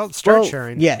many. Well, start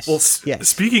sharing. Yes. Well, yes.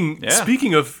 speaking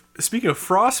of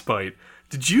frostbite,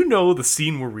 did you know the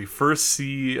scene where we first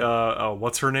see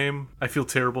what's her name? I feel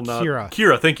terrible now.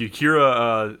 Kira, thank you.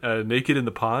 Kira naked in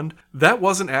the pond. That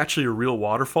wasn't actually a real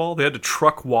waterfall. They had to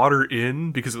truck water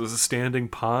in because it was a standing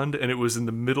pond and it was in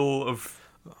the middle of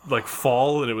like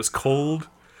fall and it was cold.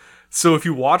 So if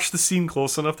you watch the scene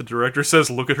close enough, the director says,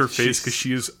 look at her face because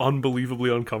she is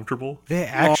unbelievably uncomfortable. The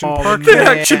action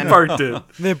Park did.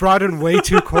 They brought in way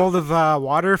too cold of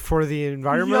water for the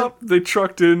environment. Yep, they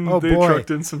trucked in.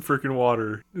 Trucked in some freaking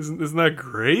water. Isn't that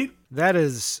great? That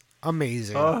is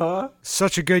amazing.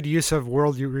 Such a good use of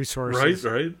world resources.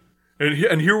 Right.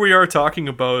 And here we are talking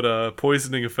about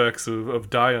poisoning effects of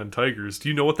dye on tigers. Do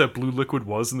you know what that blue liquid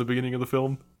was in the beginning of the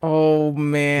film? Oh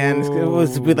man, it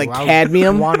was with like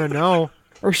cadmium. I want to know.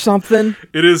 Or something.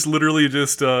 It is literally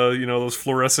just those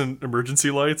fluorescent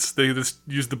emergency lights. They just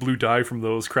use the blue dye from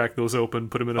those, crack those open,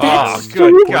 put them in a Oh,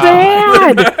 jar. good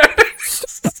God. Bad.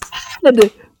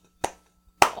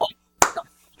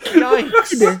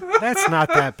 Yikes. That's not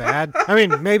that bad. I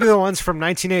mean, maybe the ones from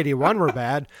 1981 were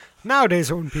bad. Nowadays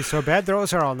it wouldn't be so bad.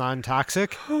 Those are all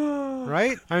non-toxic,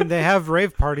 right? I mean, they have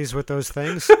rave parties with those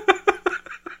things.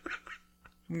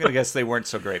 I'm gonna guess they weren't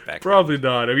so great back then. Probably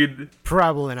not. I mean,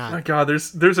 probably not. My God,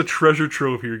 there's a treasure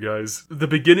trove here, guys. The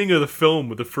beginning of the film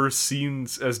with the first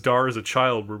scenes as Dar as a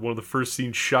child were one of the first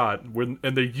scenes shot,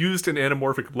 and they used an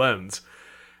anamorphic lens.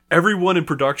 Everyone in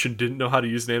production didn't know how to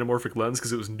use an anamorphic lens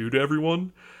because it was new to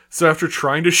everyone. So after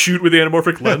trying to shoot with the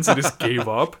anamorphic lens, they just gave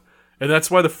up. And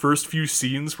that's why the first few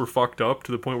scenes were fucked up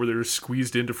to the point where they were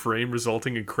squeezed into frame,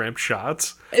 resulting in cramped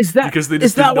shots. Is that because they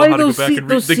just didn't know how to go back and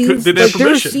read? They didn't have there are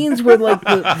permission. scenes where like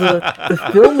the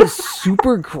film is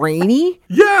super grainy.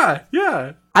 Yeah.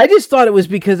 I just thought it was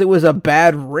because it was a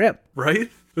bad rip.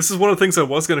 Right? This is one of the things I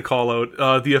was going to call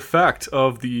out. The effect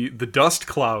of the dust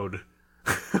cloud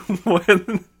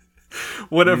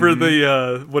whenever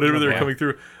they're coming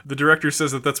through. The director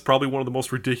says that that's probably one of the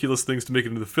most ridiculous things to make it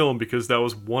into the film because that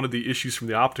was one of the issues from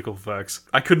the optical effects.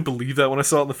 I couldn't believe that when I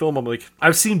saw it in the film. I'm like,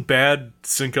 I've seen bad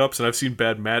sync-ups and I've seen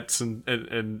bad mats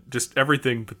and just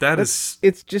everything, but it's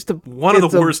just one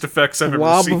of the worst effects I've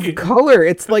ever seen. Blob of color.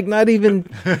 It's like not even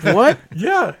what?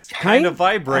 Yeah. Kind of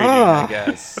vibrating, I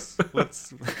guess.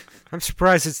 I'm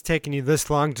surprised it's taken you this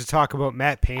long to talk about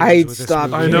Matt Payne I'd with this stop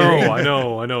movie. I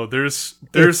know.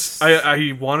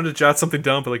 I wanted to jot something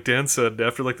down, but like Dan said,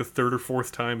 after like the third or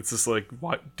fourth time, it's just like,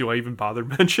 what do I even bother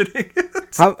mentioning it?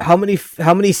 How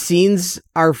many scenes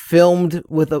are filmed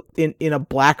with in a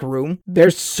black room?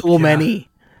 There's so many.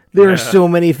 There are so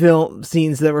many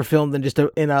scenes that were filmed in just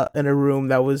in a room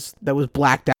that was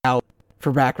blacked out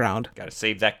for background. Gotta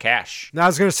save that cash. Now, I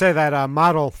was going to say that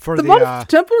model for The the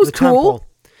temple was the cool. temple,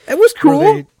 It was where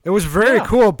cool. it was very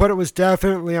cool, but it was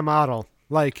definitely a model.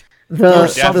 Like, The there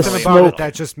was something definitely about smoke, it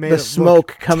that just made the it smoke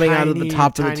look coming out of the tiny,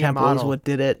 top of the tiny temple is model. what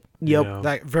did it. Yep. Yeah.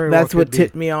 That very That's well what could be.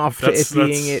 tipped me off to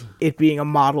That's- it being a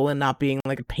model and not being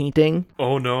like a painting.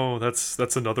 Oh no, that's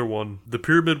another one. The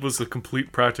pyramid was a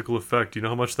complete practical effect. You know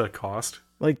how much that cost?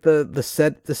 Like the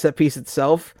set piece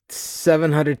itself,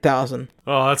 700,000.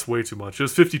 Oh, that's way too much. It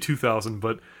was 52,000,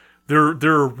 but their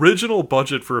original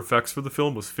budget for effects for the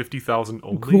film was 50,000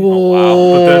 only. Cool.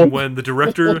 But then when the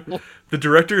director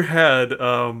had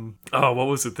what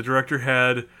was it? The director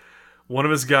had one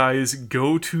of his guys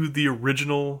go to the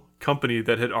original company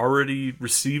that had already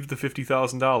received the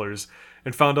 $50,000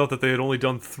 and found out that they had only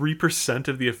done 3%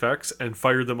 of the effects and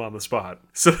fired them on the spot.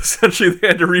 So essentially they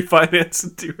had to refinance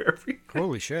and do everything.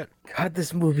 Holy shit. God,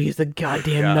 this movie is a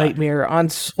goddamn nightmare on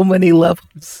so many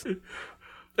levels.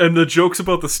 And the jokes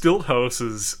about the stilt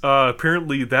houses,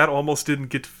 apparently that almost didn't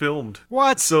get filmed.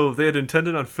 What? So they had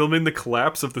intended on filming the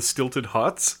collapse of the stilted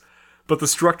huts, but the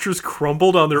structures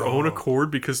crumbled on their own accord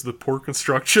because of the poor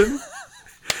construction.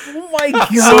 Oh my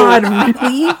god,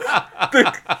 really?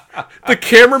 The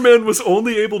cameraman was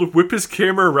only able to whip his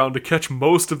camera around to catch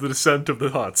most of the descent of the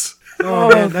huts. Oh,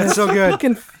 man, that's so good.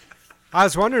 Fucking I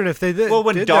was wondering if they did. Well,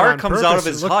 when did Dar that on comes out of purpose.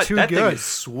 his It looked hut, too that good. thing is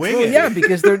swinging. yeah,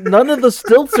 because none of the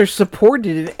stilts are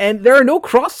supported, and there are no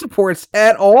cross supports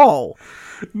at all.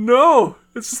 No,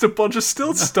 it's just a bunch of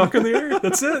stilts stuck in the air.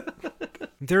 That's it.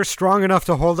 They're strong enough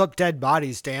to hold up dead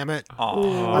bodies. Damn it!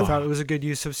 Aw. I thought it was a good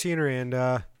use of scenery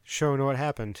and showing what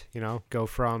happened. You know, go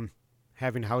from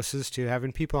having houses to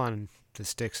having people on the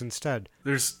sticks instead.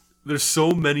 There's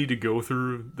so many to go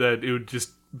through that it would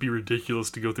just be ridiculous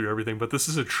to go through everything, but this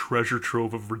is a treasure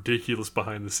trove of ridiculous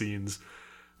behind the scenes.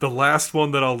 The last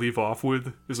one that I'll leave off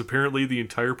with is apparently the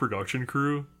entire production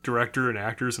crew, director and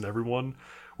actors and everyone,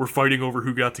 were fighting over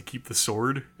who got to keep the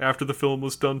sword after the film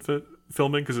was done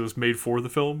filming because it was made for the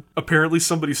film. Apparently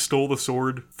somebody stole the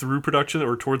sword through production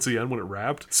or towards the end when it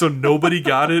wrapped, so nobody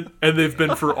got it, and they've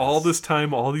been for all this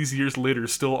time, all these years later,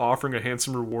 still offering a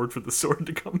handsome reward for the sword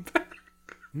to come back.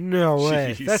 No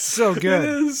way. Jeez. That's so It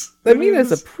good. is. I mean, It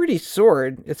it's a is. pretty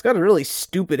sword. It's got a really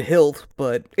stupid hilt,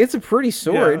 but it's a pretty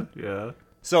sword. Yeah.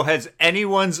 So has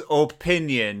anyone's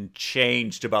opinion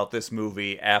changed about this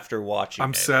movie after watching I'm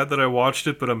it? sad that I watched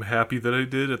it, but I'm happy that I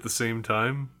did at the same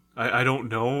time. I don't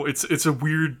know. It's a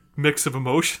weird mix of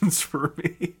emotions for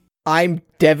me. I'm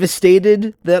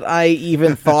devastated that I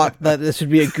even thought that this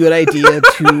would be a good idea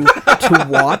to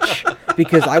watch,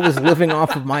 because I was living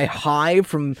off of my high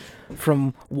from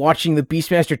watching the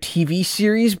Beastmaster TV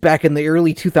series back in the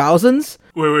early 2000s.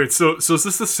 Wait. So is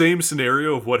this the same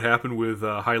scenario of what happened with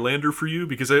Highlander for you?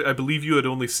 Because I believe you had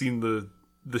only seen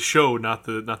the show, not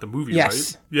the movie,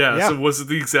 Yes. right? Yeah. Yeah. So was it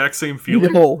the exact same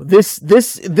feeling? No, this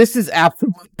is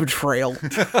absolute betrayal.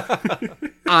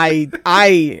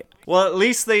 I Well, at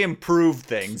least they improved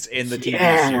things in the TV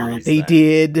series. they then.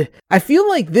 did. I feel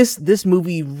like this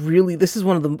movie really, this is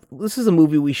a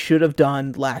movie we should have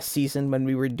done last season when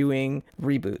we were doing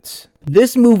reboots.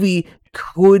 This movie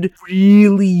could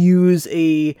really use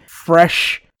a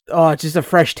fresh just a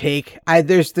fresh take.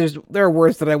 There are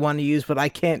words that I want to use, but I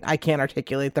can't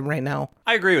articulate them right now.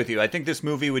 I agree with you. I think this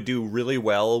movie would do really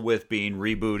well with being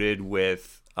rebooted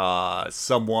with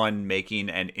someone making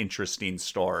an interesting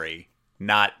story,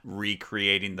 not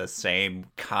recreating the same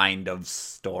kind of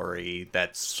story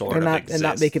that sort of exists. And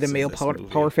not make it a in male this power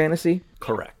movie. fantasy.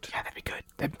 Correct. Yeah, that'd be good.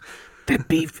 That'd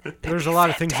be There's a lot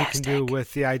of things you can do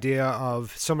with the idea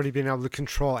of somebody being able to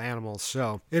control animals.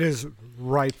 So it is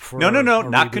ripe for No, a not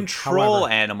reboot. control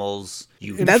However, animals.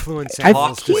 You influence I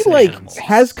animals to he say like animals.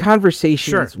 has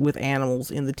conversations Sure. with animals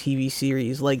in the TV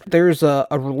series. Like there's a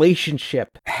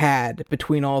relationship had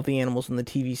between all of the animals in the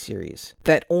TV series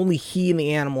that only he and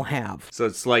the animal have. So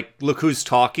it's like Look Who's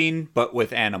Talking, but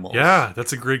with animals. Yeah,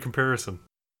 that's a great comparison.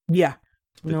 Yeah.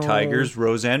 The Tigers,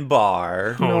 Roseanne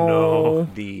Barr. Oh no.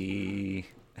 The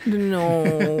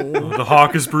No. The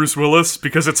Hawk is Bruce Willis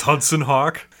because it's Hudson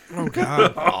Hawk. Oh,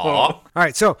 God. Aw. All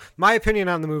right, so my opinion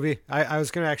on the movie, I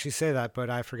was going to actually say that, but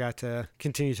I forgot to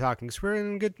continue talking because we're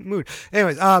in a good mood.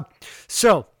 Anyways,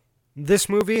 so this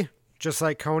movie, just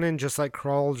like Conan, just like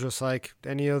Krull, just like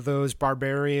any of those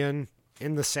barbarian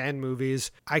in the Sand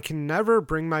movies. I can never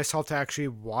bring myself to actually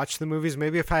watch the movies.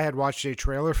 Maybe if I had watched a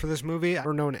trailer for this movie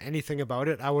or known anything about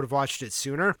it, I would have watched it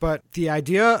sooner. But the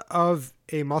idea of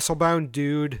a muscle-bound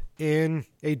dude in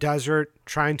a desert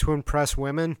trying to impress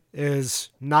women is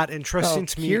not interesting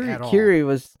to me at all. Kiri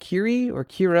was Kiri or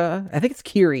Kira? I think it's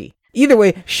Kiri. Either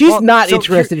way, she's not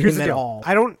interested in him at all.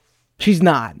 She's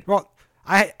not. Well,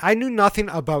 I knew nothing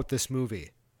about this movie.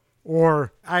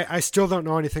 Or I still don't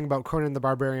know anything about Conan the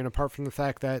Barbarian apart from the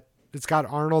fact that it's got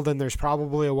Arnold and there's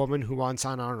probably a woman who wants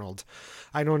on Arnold.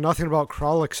 I know nothing about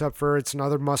Krull except for it's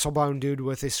another muscle-bound dude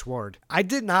with a sword. I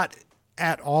did not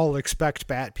at all expect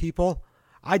Bat People.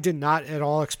 I did not at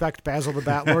all expect Basil the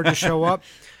Bat Lord to show up.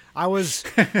 I was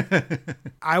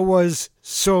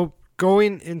so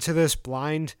going into this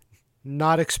blind,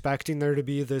 not expecting there to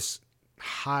be this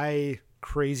high,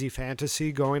 crazy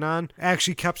fantasy going on,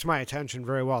 actually kept my attention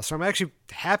very well. So I'm actually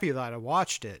happy that I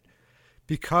watched it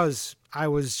because I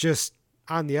was just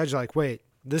on the edge like, wait,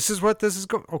 this is what this is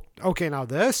going. Okay, now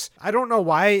this? I don't know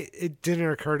why it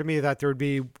didn't occur to me that there would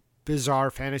be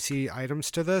bizarre fantasy items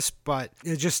to this, but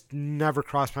it just never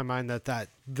crossed my mind that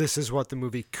this is what the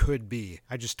movie could be.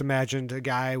 I just imagined a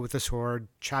guy with a sword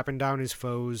chopping down his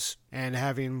foes and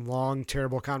having long,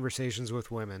 terrible conversations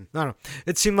with women. I don't know.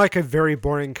 It seemed like a very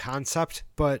boring concept,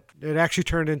 but it actually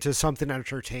turned into something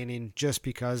entertaining just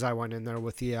because I went in there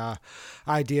with the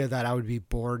idea that I would be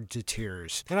bored to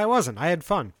tears. And I wasn't. I had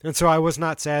fun. And so I was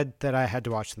not sad that I had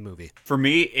to watch the movie. For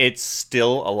me, it's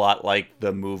still a lot like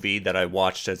the movie that I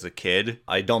watched as a kid.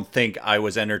 I don't think I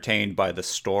was entertained by the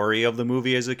story of the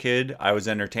movie as a kid. I was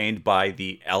entertained by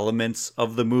the elements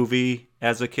of the movie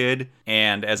as a kid,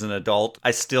 and as an adult, I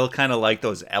still kind of like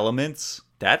those elements.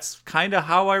 That's kind of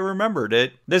how I remembered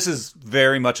it. This is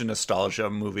very much a nostalgia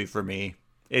movie for me.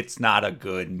 It's not a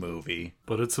good movie.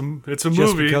 But it's a Just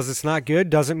movie. because it's not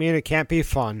good doesn't mean it can't be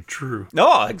fun. True.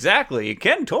 No, exactly. It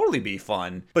can totally be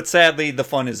fun. But sadly, the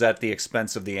fun is at the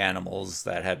expense of the animals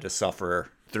that had to suffer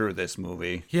through this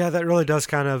movie. Yeah, that really does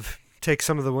kind of take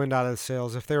some of the wind out of the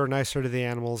sails. If they were nicer to the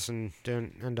animals and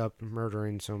didn't end up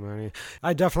murdering so many,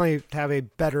 I definitely have a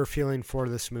better feeling for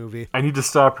this movie. I need to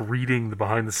stop reading the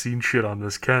behind-the-scenes shit on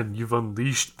this, Ken. You've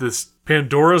unleashed this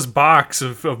Pandora's box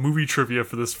of movie trivia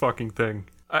for this fucking thing.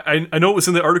 I know it was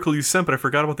in the article you sent, but I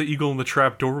forgot about the eagle in the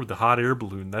trap door with the hot air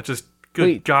balloon. That just...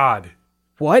 Good God.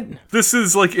 What? This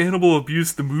is like Animal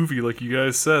Abuse, the movie, like you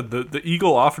guys said. The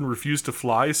eagle often refused to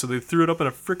fly, so they threw it up in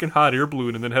a freaking hot air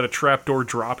balloon and then had a trapdoor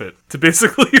drop it to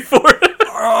basically for it.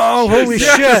 Oh, holy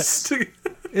shit!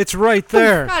 It's right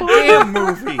there. Goddamn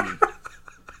movie!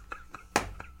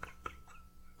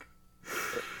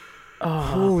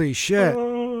 Holy shit!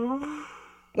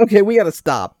 Okay, we gotta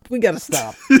stop.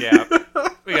 Yeah,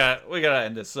 we gotta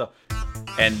end this.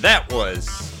 And that was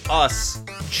us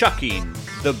chucking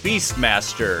the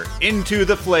Beastmaster into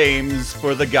the flames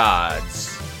for the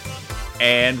gods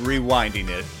and rewinding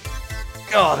it.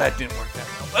 Oh, that didn't work that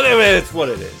well. But anyway, it's what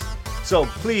it is. So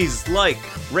please like,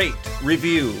 rate,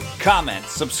 review, comment,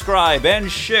 subscribe,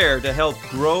 and share to help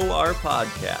grow our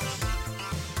podcast.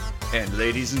 And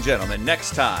ladies and gentlemen,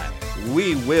 next time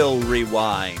we will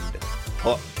rewind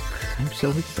Hook. I'm so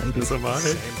excited. Yes, am I?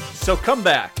 So come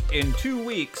back in 2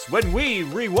 weeks when we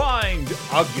rewind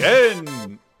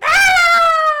again.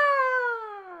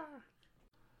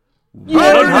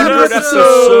 100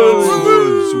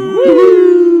 episodes!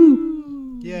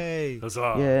 Yay!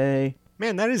 Huzzah. Yay.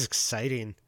 Man, that is exciting.